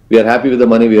అసలు we are happy with the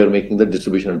money we are making the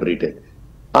distribution and retail.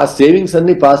 ఆ savings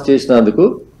అన్ని pass చేసినందుకు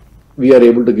we are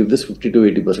able to give this 50 to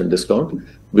 80% discount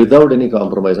without any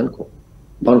compromise on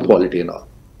quality and all.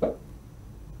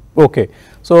 Okay,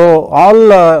 so all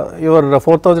your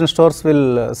 4,000 stores will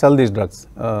sell these drugs,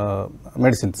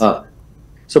 medicines.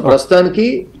 So prastaniki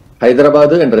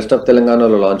Hyderabad and rest of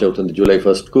Telangana lo launch avutundi July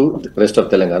 1st ku. Rest of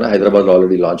Telangana, Hyderabad lo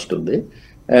already launched undi,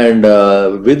 and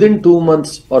within 2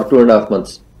 months or 2.5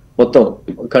 months mottham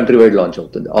country wide launch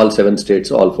avutundi, all 7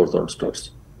 states, all 4,000 stores.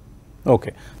 Okay,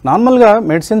 నార్మల్గా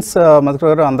medicines Madhukar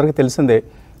గారు అందరికీ తెలిసిందే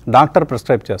doctor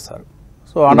prescribe చేస్తారు.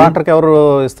 So ఆ డాక్టర్కి ఎవరు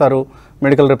ఇస్తారు?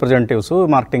 Medical representatives,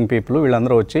 marketing people,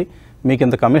 వీళ్ళందరూ వచ్చి మీకు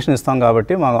ఇంత కమిషన్ ఇస్తాం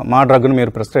కాబట్టి మా డ్రగ్ను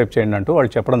మీరు ప్రిస్క్రైబ్ చేయండి అంటూ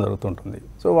వాళ్ళు చెప్పడం జరుగుతుంటుంది.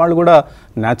 సో వాళ్ళు కూడా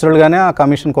న్యాచురల్గానే ఆ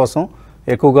కమిషన్ కోసం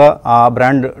ఎక్కువగా ఆ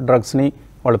బ్రాండ్ డ్రగ్స్ని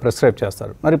వాళ్ళు ప్రిస్క్రైబ్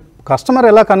చేస్తారు. మరి కస్టమర్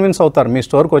ఎలా కన్విన్స్ అవుతారు మీ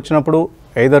స్టోర్కి వచ్చినప్పుడు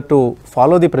either to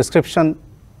follow the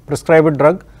prescribed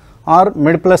drug are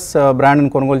MedPlus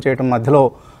బ్రాండ్ని కొనుగోలు చేయడం మధ్యలో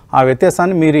ఆ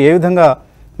వ్యత్యాసాన్ని మీరు ఏ విధంగా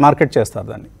మార్కెట్ చేస్తారు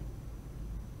దాన్ని?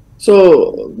 సో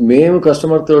మేము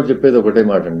కస్టమర్తో చెప్పేది ఒకటే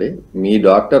మాట అండి, మీ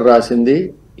డాక్టర్ రాసింది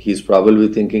he's probably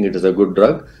thinking it is a good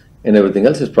drug and everything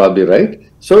else is probably right,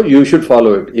 so you should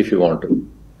follow it if you want.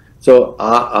 So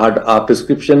ఆ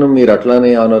ప్రిస్క్రిప్షన్ మీరు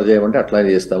అట్లానే ఆనర్ చేయమంటే అట్లానే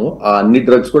చేస్తాము. ఆ అన్ని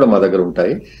డ్రగ్స్ కూడా మా దగ్గర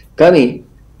ఉంటాయి. కానీ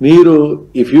మీరు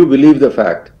if you believe the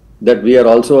fact that we are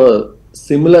also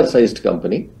similar sized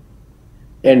company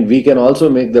and we can also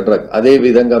make the drug, అదే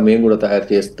విధంగా మేము కూడా తయారు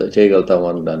చేయగలుగుతాము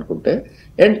అని అనుకుంటే,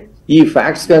 అండ్ ఈ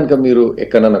ఫ్యాక్ట్స్ కనుక మీరు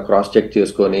ఎక్కడన్నా క్రాస్ చెక్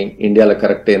చేసుకొని ఇండియాలో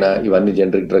కరెక్ట్ అయినా, ఇవన్నీ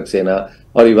జనరిక్ డ్రగ్స్ అయినా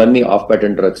ఆర్ ఇవన్నీ ఆఫ్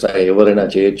ప్యాటెంట్ డ్రగ్స్ ఎవరైనా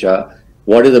చేయొచ్చా,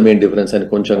 what is the main difference అని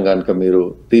కొంచెం కనుక మీరు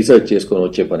రీసెర్చ్ చేసుకొని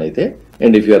వచ్చే పని అయితే,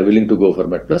 and if you're willing to go for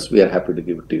మెట్ప్లస్ we are happy to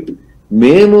give it to you.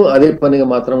 మేము అదే పనిగా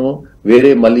మాత్రము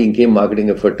వేరే మళ్ళీ ఇంకేం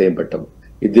మార్కెటింగ్ ఎఫర్ట్ ఏం పెట్టాము.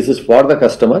 If this is for the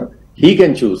customer, he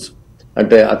can choose.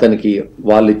 అంటే అతనికి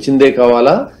వాళ్ళు ఇచ్చిందే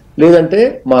కావాలా, లేదంటే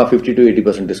మా 50 to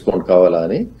 80% డిస్కౌంట్ కావాలా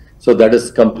అని. So that is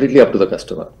completely up to the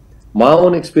customer. మా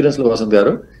ఓన్ ఎక్స్పీరియన్స్ లో వసంత్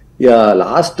గారు,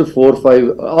 లాస్ట్ 4-5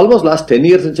 ఆల్మోస్ట్ లాస్ట్ 10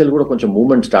 years నుంచి కూడా కొంచెం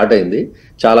మూవ్మెంట్ స్టార్ట్ అయింది.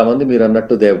 చాలా మంది మీరు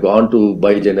అన్నట్టు they have gone to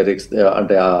buy generics.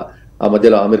 అంటే ఆ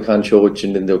మధ్యలో ఆమిర్ ఖాన్ షో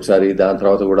వచ్చింది ఒకసారి, దాని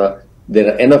తర్వాత కూడా there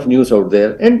are enough news out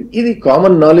there. And ఇది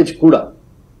కామన్ నాలెడ్జ్ కూడా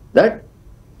దట్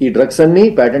ఈ డ్రగ్స్ అన్ని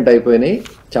ప్యాటెంట్ అయిపోయినాయి,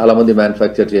 చాలా మంది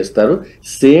మ్యానుఫ్యాక్చర్ చేస్తారు.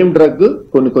 సేమ్ డ్రగ్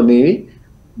కొన్ని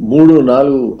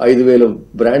 3-4-5 వేల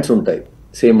బ్రాండ్స్ ఉంటాయి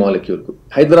సేమ్ మాలిక్యూల్ కు.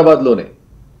 హైదరాబాద్ లోనే,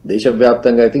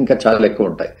 దేశవ్యాప్తంగా అయితే ఇంకా చాలా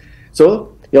ఎక్కువ ఉంటాయి. సో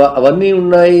అవన్నీ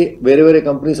ఉన్నాయి, వేరే వేరే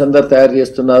కంపెనీస్ అందరు తయారు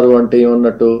చేస్తున్నారు అంటే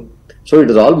ఏమన్నట్టు. So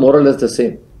it is all more or less the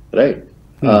same, right?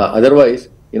 Otherwise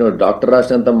doctor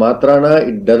రాసినంత మాత్రాన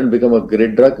it doesn't become a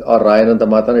great drug, are రాయనంత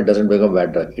మాత్రాన it doesn't become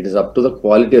bad drug. It is up to the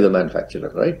quality of the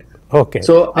manufacturer, right? Okay.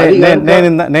 So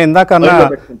నేను ఇందాక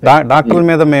డాక్టర్ల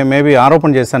మీద maybe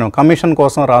ఆరోపణ చేశాను, commission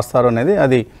కోసం రాస్తారు అనేది.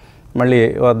 అది మళ్ళీ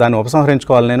దాన్ని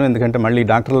ఉపసంహరించుకోవాలి నేను, ఎందుకంటే మళ్ళీ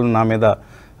డాక్టర్లు నా మీద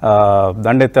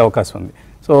దండెత్తే అవకాశం ఉంది.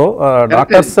 సో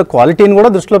డాక్టర్స్ క్వాలిటీని కూడా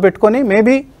దృష్టిలో పెట్టుకొని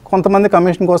మేబీ కొంతమంది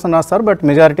కమిషన్ కోసం రాస్తారు, but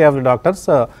majority of the doctors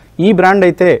ఈ బ్రాండ్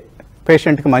అయితే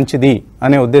పేషెంట్కి మంచిది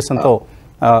అనే ఉద్దేశంతో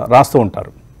రాస్తూ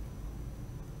ఉంటారు.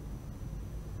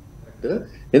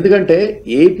 ఎందుకంటే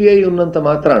ఏపీఐ ఉన్నంత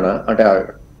మాత్రాన, అంటే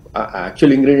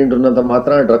యాక్చువల్ ఇంగ్రీడియంట్ ఉన్నంత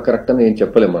మాత్రాన డ్రగ్ కరెక్ట్ అని ఏం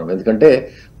చెప్పలేము మనం. ఎందుకంటే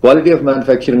క్వాలిటీ ఆఫ్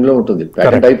మ్యానుఫ్యాక్చరింగ్ లో ఉంటుంది.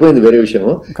 ప్యాటెంట్ అయిపోయింది వేరే విషయం,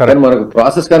 కానీ మనకు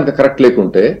ప్రాసెస్ కనుక కరెక్ట్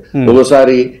లేకుంటే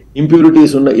ఒక్కోసారి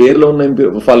ఇంప్యూరిటీస్ ఉన్న ఎయిర్ లో ఉన్న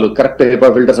వాళ్ళు కరెక్ట్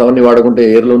హెపా ఫిల్టర్స్ అవన్నీ వాడుకుంటే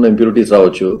ఎయిర్ లో ఉన్న ఇంప్యూరిటీస్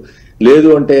రావచ్చు. లేదు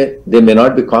అంటే they may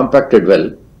not be కాంపాక్టెడ్ well,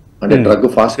 అంటే డ్రగ్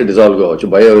ఫాస్ట్ గా డిజాల్వ్ కావచ్చు,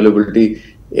 బయో అవైలబిలిటీ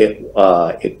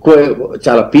ఎక్కువ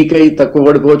చాలా పీక్ అయ్యి తక్కువ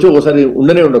పడిపోవచ్చు, ఒకసారి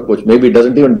ఉండనే ఉండకపోవచ్చు, maybe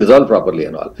doesn't even dissolve properly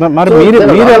అని. మరి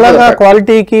మీరు ఎలాగా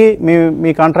క్వాలిటీకి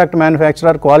మీ కాంట్రాక్ట్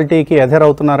మ్యానుఫ్యాక్చరర్ క్వాలిటీకి అధేర్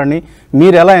అవుతున్నారని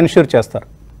మీరు ఎలా ఎన్ష్యూర్ చేస్తారు?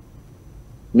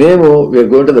 మేము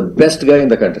we are going to the best గా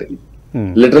in the country,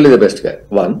 literally the best గా.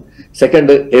 One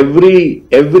second,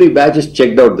 every batch is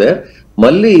checked out there.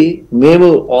 మళ్ళీ మేము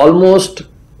ఆల్మోస్ట్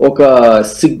ఒక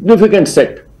సిగ్నిఫికెంట్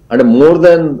సెట్, అంటే more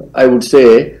than I would say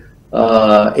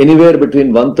anywhere between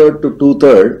 1/3 to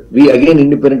 2/3 we again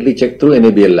independently check through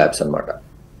NABL labs anamata.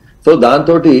 So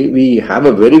దాంతోటి we have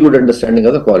a very good understanding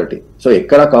of the quality. So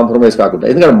ఎక్కడా compromise కాకుండా,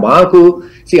 ఎందుకంటే మాకు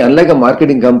unlike అ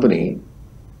marketing company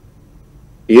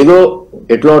ఏదో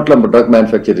ఎట్లా drug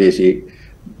manufacture చేసి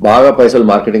బాగా పైసలు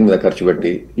మార్కెటింగ్ మీద ఖర్చు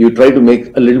పెట్టి you try to make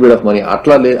little bit of money,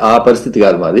 అట్లా ఆ పరిస్థితి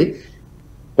కాదు మాది.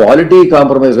 క్వాలిటీ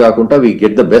కాంప్రమైజ్ కాకుండా we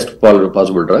get the best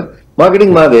possible drug.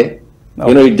 Marketing మాదే.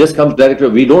 It just comes directly.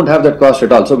 We don't have that cost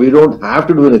at all, so we don't have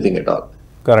to do anything at all.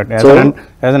 Correct.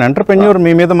 As an entrepreneur,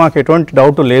 మీ మీద మాకు ఎటువంటి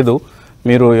doubt లేదు.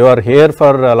 మీరు you are here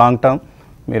for long term.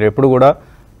 మీరు ఎప్పుడు కూడా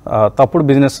తప్పుడు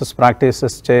business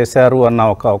practices చేశారు అన్న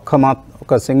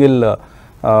ఒక సింగిల్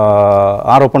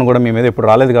ఆరోపణ కూడా మీ మీద ఇప్పుడు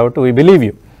రాలేదు, కాబట్టి we believe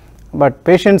you. But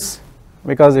patients,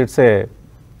 because it's a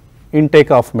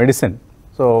intake of medicine,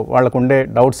 so వాళ్ళకు ఉండే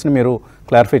డౌట్స్ని మీరు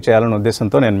క్లారిఫై చేయాలనే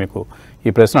ఉద్దేశంతో నేను మీకు ఈ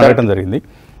ప్రశ్న అడగడం జరిగింది.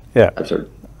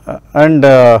 అండ్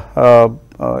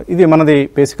ఇది మనది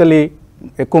బేసికలీ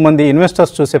ఎక్కువ మంది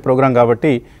ఇన్వెస్టర్స్ చూసే ప్రోగ్రామ్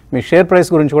కాబట్టి మీ షేర్ ప్రైస్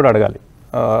గురించి కూడా అడగాలి.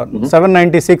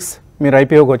 796 మీరు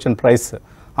ఐపీఓకి వచ్చిన ప్రైస్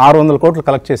 600 కోట్లు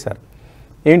కలెక్ట్ చేశారు.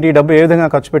 ఏంటి ఈ డబ్బు ఏ విధంగా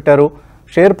ఖర్చు పెట్టారు?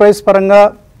 షేర్ ప్రైస్ పరంగా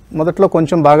మొదట్లో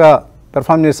కొంచెం బాగా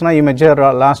పెర్ఫామ్ చేసినా ఈ మధ్య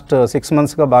లాస్ట్ 6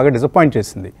 monthsగా బాగా డిసప్పాయింట్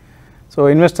చేసింది. సో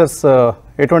ఇన్వెస్టర్స్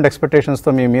ఎటువంటి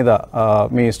ఎక్స్పెక్టేషన్స్తో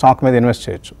మీ స్టాక్ మీద ఇన్వెస్ట్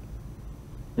చేయొచ్చు?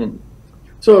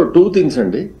 సో 2 things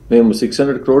అండి. మేము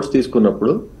 600 crores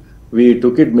తీసుకున్నప్పుడు we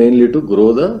took it mainly to grow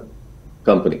the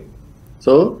company.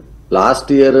 So last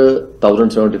year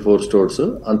 1074 stores,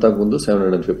 అంతకుముందు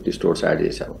 750 stores యాడ్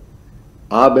చేశాము.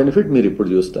 ఆ బెనిఫిట్ మీరు ఇప్పుడు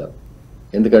చూస్తారు.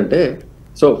 ఎందుకంటే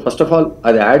సో ఫస్ట్ ఆఫ్ ఆల్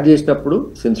అది యాడ్ చేసినప్పుడు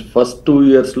సిన్స్ ఫస్ట్ 2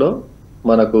 yearsలో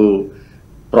మనకు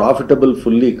ప్రాఫిటబుల్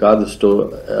ఫుల్లీ కాదు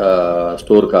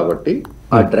స్టోర్ కాబట్టి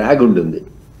ఆ డ్రాగ్ ఉండింది.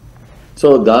 సో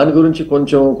దాని గురించి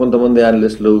కొంతమంది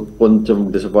అనలిస్టులు కొంచెం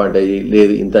డిసప్పాయింట్ అయ్యి,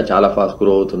 లేదు ఇంత చాలా ఫాస్ట్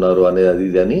గ్రో అవుతున్నారు అనేది అది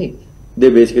ఇది అని they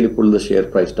basically pull the share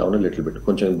price down little bit,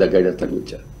 కొంచెం ద గైడెన్స్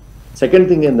తగ్గించారు. సెకండ్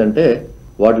థింగ్ ఏంటంటే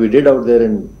what we did out there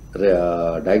in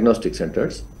diagnostic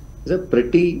centres is a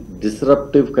pretty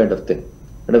disruptive kind of thing.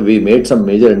 అంటే we made some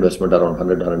major investment around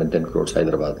 110 crores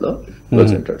హైదరాబాద్లో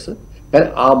centres. కానీ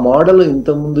ఆ model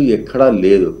ఇంతకుముందు ఎక్కడా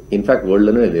లేదు, ఇన్ఫాక్ట్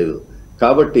వరల్డ్లోనే లేదు.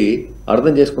 కాబట్టి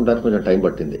అర్థం చేసుకుంటానికి కొంచెం టైం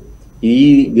పట్టింది. ఈ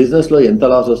బిజినెస్లో ఎంత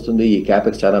లాస్ వస్తుంది, ఈ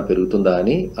క్యాపెక్స్ చాలా పెరుగుతుందా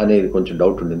అనేది కొంచెం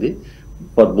డౌట్ ఉండింది.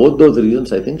 For both those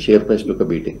reasons I think share price look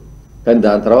beating. కానీ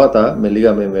దాని తర్వాత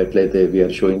మెల్లిగా మేము ఎట్లయితే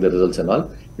we are showing the results and all,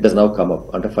 it has now come up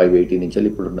అంటే 580 నుంచి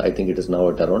ఇప్పుడు I think it is now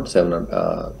at around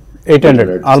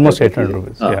 800 almost 800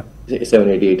 rupees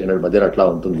 780-800 మధ్య అట్లా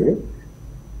ఉంటుంది.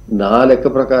 నా లెక్క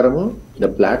ప్రకారము ద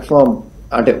ప్లాట్ఫామ్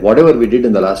అంటే what ever we did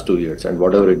in the last 2 years and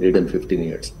what ever we did in 15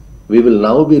 years we will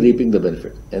now be reaping the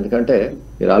benefit. ఎందుకంటే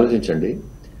మీరు ఆలోచించండి,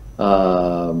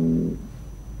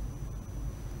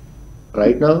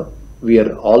 right now we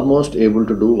are almost able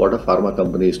to do what a pharma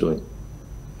company is doing.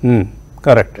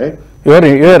 Correct. Right?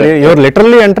 You are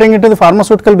literally entering into the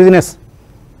pharmaceutical business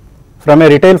from a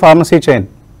retail pharmacy chain.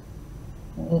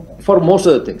 For most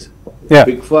of the things. Yeah.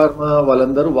 Big pharma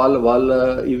వాళ్ళందరూ వాళ్ళ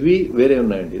ఇవి వేరే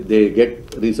ఉన్నాయండి. They get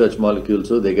research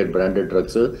molecules, they get branded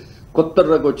drugs. కొత్త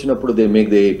drug వచ్చినప్పుడు they make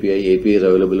the API is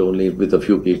available only with a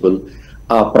few people.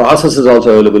 Process is also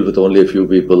available with only a few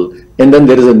people, and then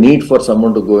there is a need for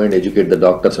someone to go and educate the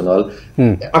doctors and all.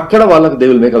 Akkada వాళ్ళకి they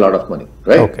will make a lot of money,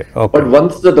 right? Okay. But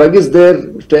once the drug is there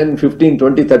 10, 15,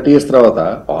 20, 30 years తర్వాత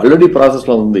already process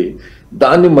లో ఉంది,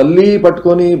 దాన్ని మళ్ళీ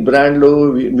పట్టుకొని బ్రాండ్లు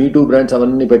మీ two brands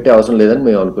అవన్నీ పెట్టే అవసరం లేదని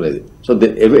మేము అనుకునేది. So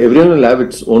everyone will have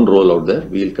its own roll out there.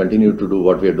 We'll continue to do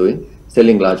what we are doing,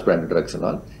 selling large brand drugs and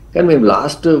all. కానీ మేము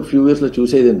లాస్ట్ ఫ్యూ ఇయర్స్ లో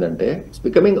చూసేది ఏంటంటే ఇట్స్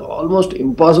బికమింగ్ ఆల్మోస్ట్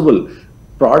ఇంపాసిబుల్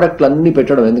ప్రోడక్ట్లు అన్ని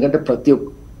పెట్టడం. ఎందుకంటే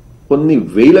కొన్ని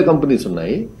వేల కంపెనీస్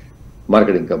ఉన్నాయి,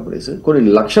 మార్కెటింగ్ కంపెనీస్, కొన్ని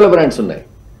లక్షల బ్రాండ్స్ ఉన్నాయి.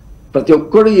 ప్రతి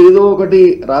ఒక్కడు ఏదో ఒకటి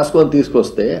రాసుకొని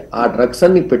తీసుకొస్తే ఆ డ్రగ్స్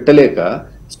అన్ని పెట్టలేక,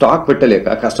 స్టాక్ పెట్టలేక,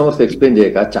 కస్టమర్స్ ఎక్స్ప్లెయిన్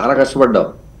చేయక చాలా కష్టపడ్డాం.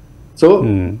 సో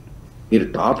మీరు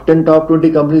టాప్ 10, టాప్ 20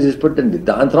 కంపెనీస్ ఇష్టపెట్టండి,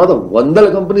 దాని తర్వాత 100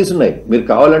 కంపెనీస్ ఉన్నాయి. మీరు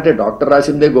కావాలంటే డాక్టర్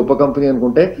రాసిందే గొప్ప కంపెనీ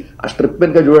అనుకుంటే ఆ స్ట్రిప్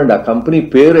వెనుక చూడండి, ఆ కంపెనీ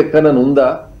పేరు ఎక్కడైనా ఉందా,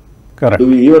 do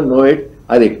you even know it?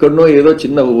 అది ఎక్కడనో ఏదో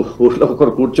చిన్న ఊర్లో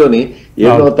ఒకరు కూర్చొని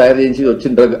ఏదో తయారు చేసి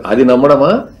వచ్చిన డ్రగ్ అది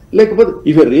నమ్మడమా? లేకపోతే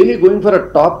if you really going for a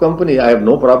top company, I have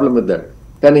no problem with that.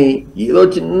 కానీ ఏదో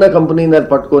చిన్న కంపెనీని అది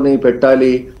పట్టుకొని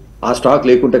పెట్టాలి, ఆ స్టాక్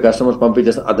లేకుంటే కస్టమర్స్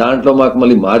పంపించేస్తారు, దాంట్లో మాకు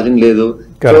మళ్ళీ మార్జిన్ లేదు.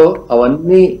 సో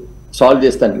అవన్నీ సాల్వ్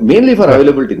చేస్తాను, mainly for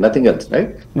availability, nothing else, right?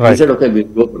 Okay,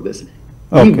 will go for this.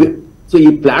 So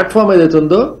ఈ ప్లాట్ఫామ్ ఏదైతే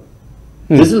ఉందో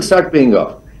this will start paying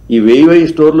off. ఈ 1000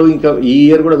 స్టోర్లు ఇంకా ఈ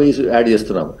ఇయర్ కూడా 1000 యాడ్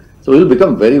చేస్తున్నాము. So will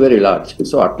become very very large.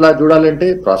 So అట్లా చూడాలంటే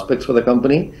prospects for the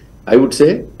company I would say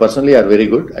personally are very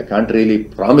good. I can't really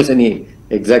promise any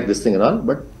exact this thing and all,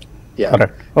 but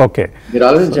okay. మీరు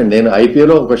ఆలోచించండి, నేను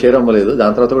ఐపీఓలో ఒక share అమ్మలేదు,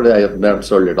 దాని తర్వాత కూడా I have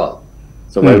sold it all.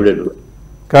 So why would I do?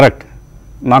 Correct.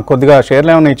 నాకు కొద్దిగా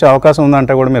షేర్లు ఏమైనా ఇచ్చే అవకాశం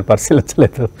ఉందంటే కూడా మీరు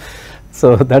పరిశీలించలేదు. So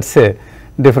that's a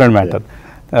different matter.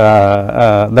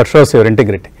 That shows your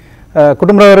integrity.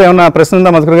 Kutumbarao గారు ఏమన్నా ప్రశ్న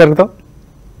ఉందా మధుకర్ గారితో?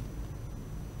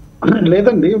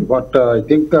 లేదండి, but I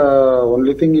think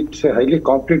only thing it's highly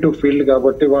competitive field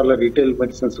కాబట్టి వాళ్ళ రీటైల్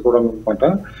మెడిసిన్స్ కూడా అనమాట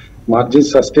మార్జిన్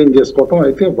సస్టైన్ చేసుకోవటం.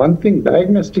 అయితే వన్ థింగ్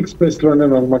డయాగ్నోస్టిక్ స్పేస్ లోనే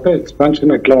అనమాట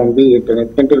ఎక్స్పాన్షన్ ఎట్లా ఉంది,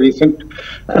 ఎందుకంటే రీసెంట్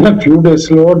ఫ్యూ డేస్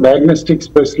లో డయాగ్నోస్టిక్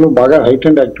స్పేస్ లో బాగా హైట్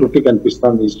అండ్ యాక్టివిటీ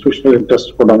కనిపిస్తుంది, ఇన్స్టిట్యూషనల్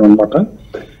ఇంట్రెస్ట్ కూడా అనమాట.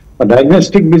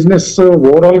 డయాగ్నోస్టిక్ బిజినెస్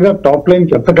ఓవరాల్ గా టాప్ లైన్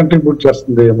కి ఎంత కంట్రిబ్యూట్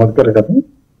చేస్తుంది మధుకర్ గారు?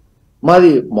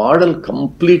 మాది మోడల్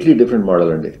కంప్లీట్లీ డిఫరెంట్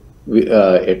మోడల్ అండి.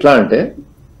 ఎట్లా అంటే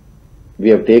we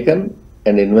have taken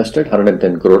and invested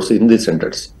 110 crores in these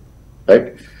centers, right?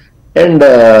 And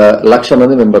లక్ష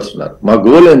మంది మెంబర్స్ ఉన్నారు. మా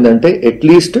గోల్ ఏంటంటే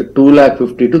అట్లీస్ట్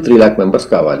 250,000 to 300,000 మెంబర్స్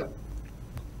కావాలి.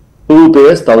 2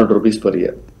 pays 1,000 rupees per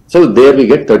year. So there we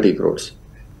get 30 crores.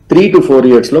 3 to 4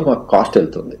 years లో మాకు కాస్ట్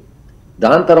వెళ్తుంది.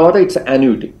 దాని తర్వాత it's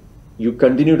annuity, you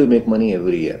continue to make money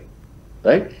every year,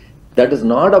 right? That is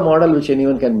not a model which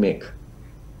anyone can make.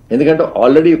 ఎందుకంటే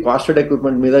already casted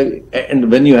equipment మీద, and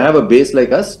when you have a base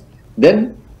like us, then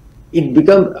it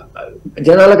become,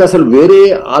 జనాలకు అసలు వేరే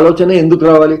ఆలోచన ఎందుకు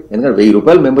రావాలి? ఎందుకంటే 1000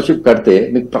 రూపాయలు మెంబర్షిప్ కడితే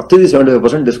మీకు ప్రతిదీ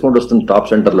 75% డిస్కౌంట్ వస్తుంది టాప్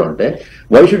సెంటర్ లో అంటే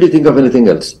why should you think of anything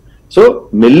else? So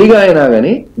మెల్లిగా అయినా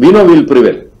కానీ we know will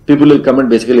ప్రివెల్, people will come and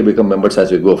basically become members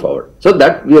as we go forward. So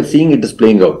that we are seeing it is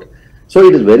playing out. So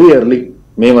it is very early.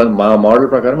 మా model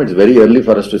ప్రకారం it's very early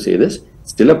for us to say this,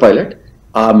 still a pilot.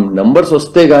 ఆ numbers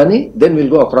వస్తే గానీ then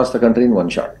will go across the country in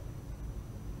one shot.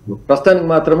 ప్రస్తుతానికి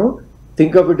మాత్రము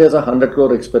think of it as a 100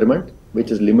 crore experiment which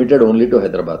is limited only to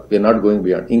Hyderabad. We are not going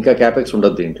beyond. ఇంకా capex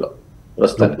ఉండదు దీంట్లో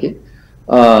ప్రస్తుతానికి.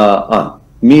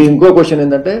 మీ ఇంకో క్వశ్చన్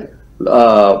ఏంటంటే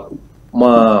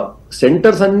మా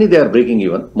సెంటర్స్ అన్ని they are breaking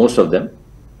even, most of them.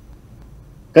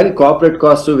 కానీ కార్పొరేట్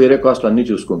కాస్ట్, వేరే కాస్ట్ అన్ని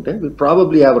చూసుకుంటే we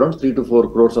probably have around 3 to 4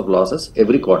 crores of losses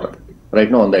every quarter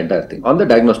right now on the entire thing, on the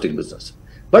diagnostic business.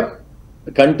 But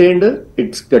contained,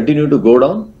 it's continue to go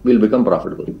down, will become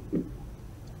profitable.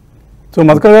 So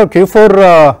Madhukar గారు, Q4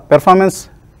 performance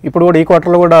ఇప్పుడు కూడా ఈ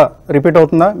క్వార్టర్లో కూడా repeat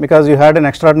అవుతుందా? Because you had an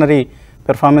extraordinary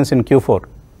performance in Q4.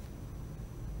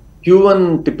 Q1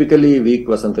 typically weak,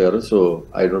 Vasant garu, so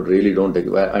I don't,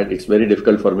 it's very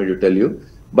difficult for me to tell you.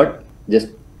 But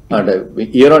just అంటే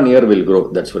year on year will grow,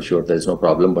 that's for sure, there is no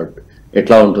problem. But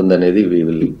ఎట్లా ఉంటుంది అనేది we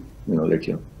will let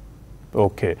you.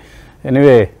 Okay,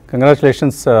 anyway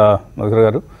congratulations Madhukar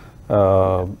గారు.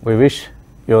 We wish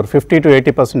your 50 to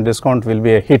 80% discount will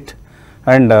be A hit.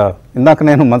 And ఇందాక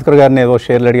నేను మధుకర్ గారిని ఏదో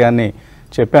షేర్లు అడిగాని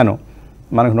చెప్పాను,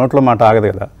 మనకు నోట్లో మాట ఆగదు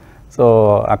కదా. సో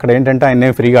అక్కడ ఏంటంటే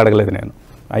ఆయన ఫ్రీగా అడగలేదు, నేను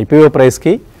ఐపీఓ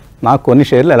ప్రైస్కి నాకు కొన్ని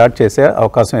షేర్లు అలాట్ చేసే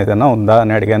అవకాశం ఏదైనా ఉందా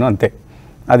అని అడిగాను, అంతే.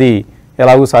 అది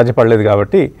ఎలాగూ సాధ్యపడలేదు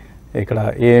కాబట్టి ఇక్కడ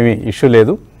ఏమీ ఇష్యూ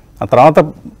లేదు. ఆ తర్వాత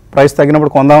ప్రైస్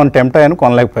తగ్గినప్పుడు కొందామని టెంప్ట్ అయ్యాను,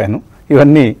 కొనలేకపోయాను.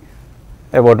 ఇవన్నీ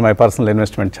about my personal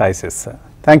investment choices.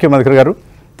 Thank you Madhukar గారు,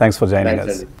 thanks for joining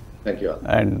us.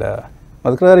 And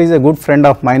Madhukar గారు is a good friend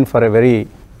of mind for a very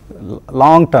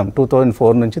long term,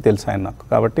 2004 నుంచి తెలుసు ఆయన నాకు.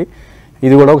 కాబట్టి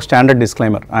ఇది కూడా ఒక స్టాండర్డ్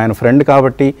డిస్క్లైమర్. ఆయన ఫ్రెండ్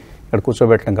కాబట్టి ఇక్కడ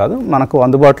కూర్చోబెట్టడం కాదు, మనకు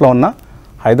అందుబాటులో ఉన్న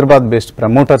హైదరాబాద్ బేస్డ్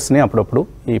ప్రమోటర్స్ని అప్పుడప్పుడు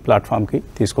ఈ ప్లాట్ఫామ్కి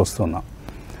తీసుకొస్తున్నాం.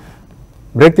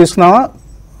 బ్రేక్ తీసుకున్నావా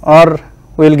are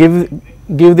will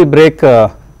give the break?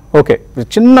 Okay,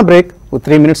 చిన్న బ్రేక్,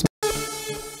 3 minutes.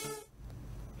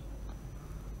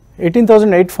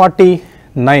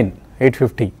 18,849,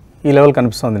 850 ఈ లెవెల్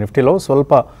కనిపిస్తుంది నిఫ్టీలో.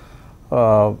 స్వల్ప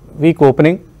వీక్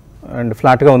ఓపెనింగ్ అండ్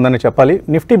ఫ్లాట్గా ఉందని చెప్పాలి.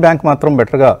 నిఫ్టీ బ్యాంక్ మాత్రం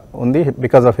బెటర్గా ఉంది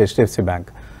because of HDFC bank.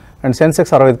 And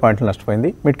Sensex 65 పాయింట్లు నష్టపోయింది.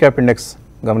 మిడ్ క్యాప్ ఇండెక్స్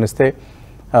గమనిస్తే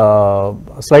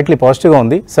స్లైట్లీ పాజిటివ్గా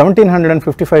ఉంది.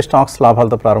 1755 స్టాక్స్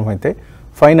లాభాలతో ప్రారంభమైతే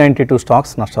 592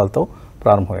 స్టాక్స్ నష్టాలతో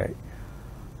ప్రారంభమయ్యాయి.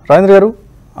 రాజేంద్ర గారు,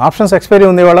 ఆప్షన్స్ ఎక్స్పైరీ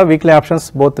ఉంది ఇవాళ, weekly options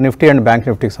both Nifty and bank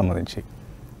నిఫ్టీకి సంబంధించి.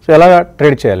 సో ఎలాగా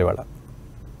ట్రేడ్ చేయాలి ఇవాళ?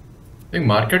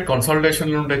 మార్కెట్ కన్సాలిడేషన్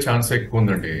లో ఉండే ఛాన్స్ ఎక్కువ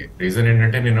ఉందండి. రీజన్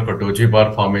ఏంటంటే నిన్న ఒక డోజీ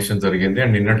బార్ ఫార్మేషన్ జరిగింది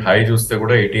అండ్ నిన్న హై చూస్తే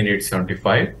కూడా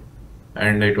 18,875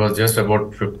 and it was just about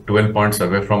 12 points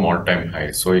away from all time high.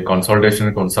 So ఈ కన్సాలిడేషన్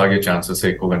కొనసాగే ఛాన్సెస్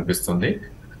ఎక్కువ కనిపిస్తుంది.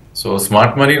 సో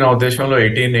స్మార్ట్ మనీ నా ఉద్దేశంలో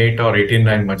 18,800 or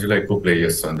 18,900 మధ్యలో ఎక్కువ ప్లే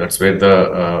చేస్తుంది. దట్స్ వేర్ ద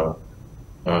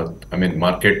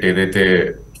మార్కెట్ ఏదైతే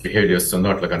బిహేవ్ చేస్తుందో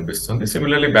అట్లా కనిపిస్తుంది.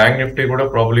 సిమిలర్లీ బ్యాంక్ నిఫ్టీ కూడా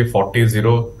ప్రాబ్లీ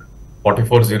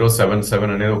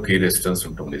 44,077 అనేది ఒక కీ రెసిస్టెన్స్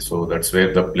ఉంటుంది. So that's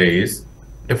where the play is.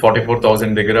 అంటే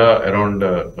 44,000 దగ్గర around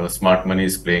smart money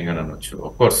is playing అని అనొచ్చు.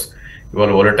 ఆఫ్ కోర్స్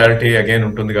ఇవాళ వొలటాలిటీ అగైన్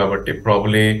ఉంటుంది కాబట్టి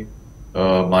probably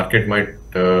market might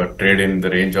trade in the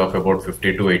range of about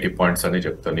 50 to 80 points అని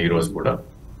చెప్తాను ఈ రోజు కూడా.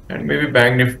 అండ్ మేబీ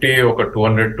బ్యాంక్ నిఫ్టీ ఒక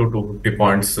 200 to 250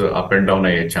 points up and down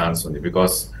అయ్యే ఛాన్స్ ఉంది.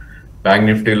 బికాస్ బ్యాంక్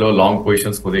నిఫ్టీలో లాంగ్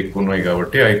పొజిషన్స్ కొద్దిగా ఎక్కువ ఉన్నాయి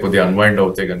కాబట్టి అవి కొద్దిగా అన్వైండ్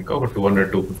అవుతాయి కనుక ఒక 200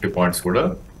 to 250 points కూడా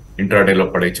ఇంట్రాడేలో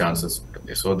పడే ఛాన్సెస్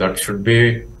ఉంటుంది. So that should be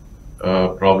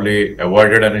probably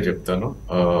avoided అని చెప్తాను.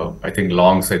 ఐ థింక్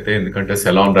లాంగ్స్ అయితే, ఎందుకంటే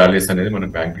సెలాన్ ర్యాలీస్ అనేది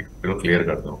మనకి బ్యాంక్ నిఫ్టీలో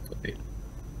క్లియర్గా అర్థం అవుతుంది.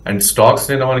 అండ్ స్టాక్స్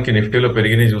నేను మనకి నిఫ్టీలో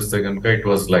పెరిగినాయి చూస్తే కనుక it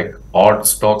was like add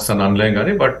stocks అని అనలేం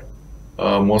కానీ, but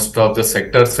most of the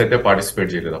sectors అయితే పార్టిసిపేట్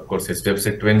చేయలేదు. Of course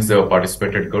HDFC twins they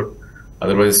participated good,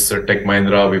 otherwise tech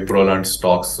Mahindra, Wipro లాంటి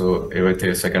స్టాక్స్ ఏవైతే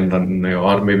second run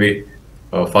or maybe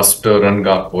first run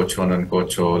కాకపోవచ్చు అని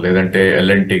అనుకోవచ్చు, లేదంటే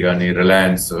ఎల్ఎన్టీ కానీ,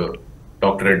 Reliance,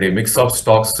 doctor Reddy, mix of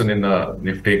stocks నిన్న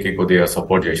నిఫ్టీకి కొద్దిగా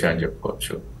సపోర్ట్ చేశాయని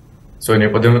చెప్పుకోవచ్చు. సో ఈ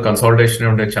నేపథ్యంలో కన్సాలిడేషన్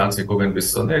ఉండే ఛాన్స్ ఎక్కువ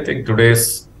కనిపిస్తుంది. I think today's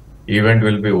event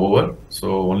will be over. So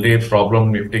only problem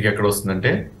నిఫ్టీకి ఎక్కడ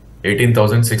వస్తుందంటే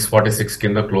 18,646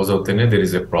 కింద close అవుతేనే there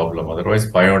is a problem. Otherwise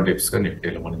 500 dips గా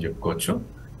నిఫ్టీలో మనం చెప్పుకోవచ్చు.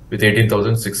 విత్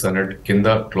 18,600 కింద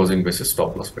క్లోజింగ్ బేసిస్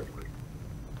స్టాప్ లాస్ పెట్టుకోండి.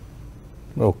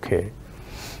 Okay,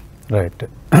 right.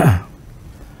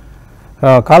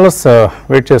 కాలర్స్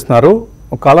వెయిట్ చేస్తున్నారు,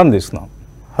 ఒక కాలర్ని తీసుకున్నాం.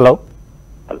 హలో,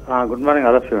 గుడ్ మార్నింగ్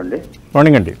ఆదర్శ అండి.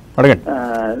 మార్నింగ్ అండి, అడగండి.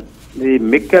 ఈ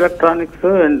మిక్ ఎలక్ట్రానిక్స్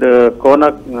అండ్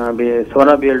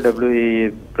సోనా బిఎల్డబ్ల్యూ ఈ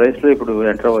ప్రైస్ లో ఇప్పుడు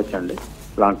ఎంటర్ అవ్వచ్చు అండి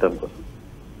లాంగ్ టర్మ్ కోసం?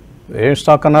 ఏం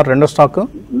స్టాక్ అన్నారు? రెండో స్టాక్?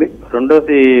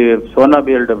 రెండోది సోనా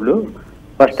బిఎల్డబ్ల్యూ,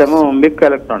 ఫస్ట్ ఏమో మిక్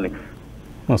ఎలక్ట్రానిక్స్.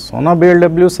 సోనా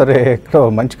బిఎల్డబ్ల్యూ సరే, ఇక్కడ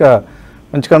మంచి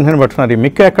కంపెనీని పట్టుకున్నారు. ఈ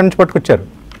మిక్ ఎక్కడి నుంచి పట్టుకొచ్చారు?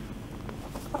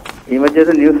 ఈ మధ్య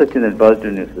న్యూస్ వచ్చిందండి,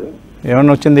 పాజిటివ్ న్యూస్.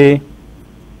 ఏమన్నా వచ్చింది?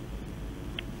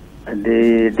 అది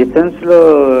డిఫెన్స్ లో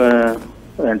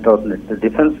ఎంటర్ అవుతుంది,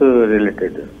 డిఫెన్స్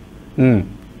రిలేటెడ్.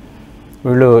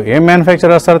 వీళ్ళు ఏం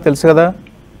మ్యానుఫ్యాక్చర్ చేస్తారో తెలుసు కదా,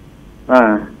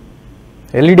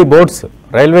 ఎల్ఈడి బోర్డ్స్.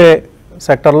 రైల్వే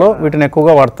సెక్టర్లో వీటిని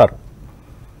ఎక్కువగా వాడతారు.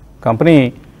 కంపెనీ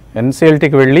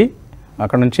ఎన్సిఎల్టీకి వెళ్ళి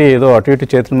అక్కడ నుంచి ఏదో అటు ఇటు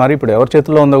చేతులు మారి ఇప్పుడు ఎవరి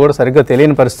చేతుల్లో ఉందో కూడా సరిగ్గా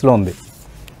తెలియని పరిస్థితిలో ఉంది.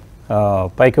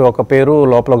 పైకి ఒక పేరు,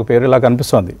 లోపల ఒక పేరు, ఇలా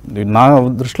కనిపిస్తుంది. నా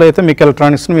దృష్టిలో అయితే మీకు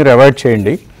ఎలక్ట్రానిక్స్ని మీరు అవాయిడ్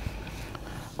చేయండి.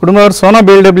 కుటుంబం Sona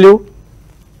BLW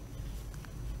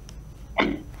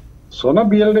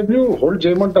hold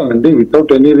చేయమంటానండి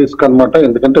without any risk అనమాట.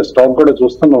 ఎందుకంటే స్టాక్ కూడా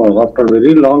చూస్తున్నాం after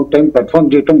very long time perform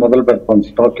చేయటం మొదలు పెడతాను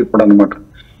స్టాక్ ఇప్పుడు అనమాట.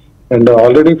 అండ్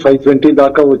ఆల్రెడీ 520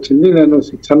 దాకా వచ్చింది. నేను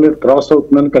 600 క్రాస్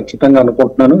అవుతుందని ఖచ్చితంగా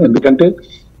అనుకుంటున్నాను. ఎందుకంటే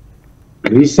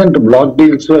రీసెంట్ బ్లాక్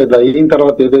డీల్స్ అది అయిన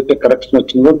తర్వాత ఏదైతే కరెక్షన్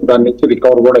వచ్చిందో దాని నుంచి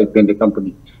రికవర్ కూడా అయిపోయింది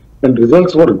కంపెనీ. అండ్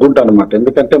రిజల్ట్స్ కూడా గుడ్ అనమాట.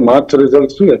 ఎందుకంటే మార్చ్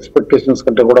రిజల్ట్స్ ఎక్స్పెక్టేషన్స్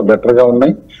కంటే కూడా బెటర్ గా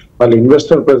ఉన్నాయి. వాళ్ళ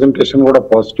ఇన్వెస్టర్ ప్రెజెంటేషన్ కూడా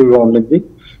పాజిటివ్ గా ఉండింది.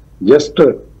 Just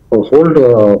hold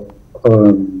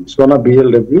Sona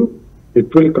BLW,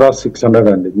 it will cross 600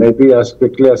 అండి, maybe as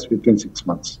quickly as with in 6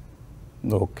 months.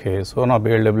 Okay, Sona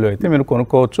BLW అయితే మీరు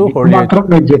కొనుక్కోవచ్చు. మాత్రం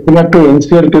నేను చెప్పినట్టు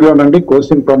ఎన్సీఎల్టీలోనండి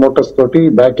కోసింగ్ ప్రమోటర్స్ తోటి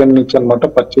బ్యాక్ ఎండ్ నుంచి అనమాట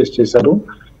పర్చేస్ చేశారు.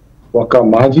 ఒక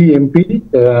మాజీ ఎంపీ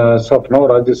సఫ్నవ్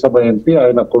రాజ్యసభ ఎంపీ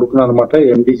ఆయన కొడుకును అనమాట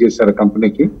ఎండీ చేశారు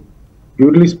కంపెనీకి.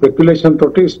 ప్యూర్లీ స్పెక్యులేషన్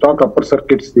తోటి స్టాక్ అప్పర్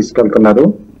సర్కిట్స్ తీసుకెళ్తున్నారు.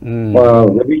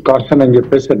 వెరీ కాషన్ అని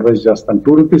చెప్పేసి అడ్వైజ్ చేస్తాను.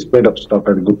 ₹2 పేడ్ అప్ స్టాక్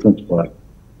అది గుర్తుంచుకోవాలి.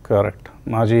 కరెక్ట్.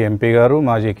 మాజీ ఎంపీ గారు,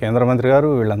 మాజీ కేంద్ర మంత్రి గారు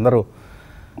వీళ్ళందరూ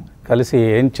కలిసి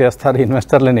ఏం చేస్తారు,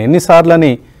 ఇన్వెస్టర్లని ఎన్నిసార్లని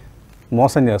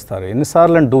మోసం చేస్తారు,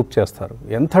 ఎన్నిసార్లని డూప్ చేస్తారు,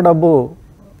 ఎంత డబ్బు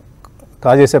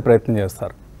కాజేసే ప్రయత్నం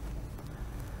చేస్తారు.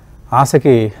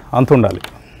 ఆశకి అంతుండాలి.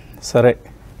 సరే,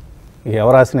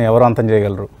 ఎవరు ఆశని ఎవరు అంతం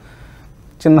చేయగలరు.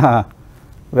 చిన్న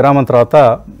విరామం తర్వాత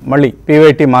మళ్ళీ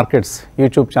పీవైటీ మార్కెట్స్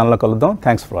యూట్యూబ్ ఛానల్లో కలుద్దాం.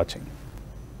 Thanks for watching.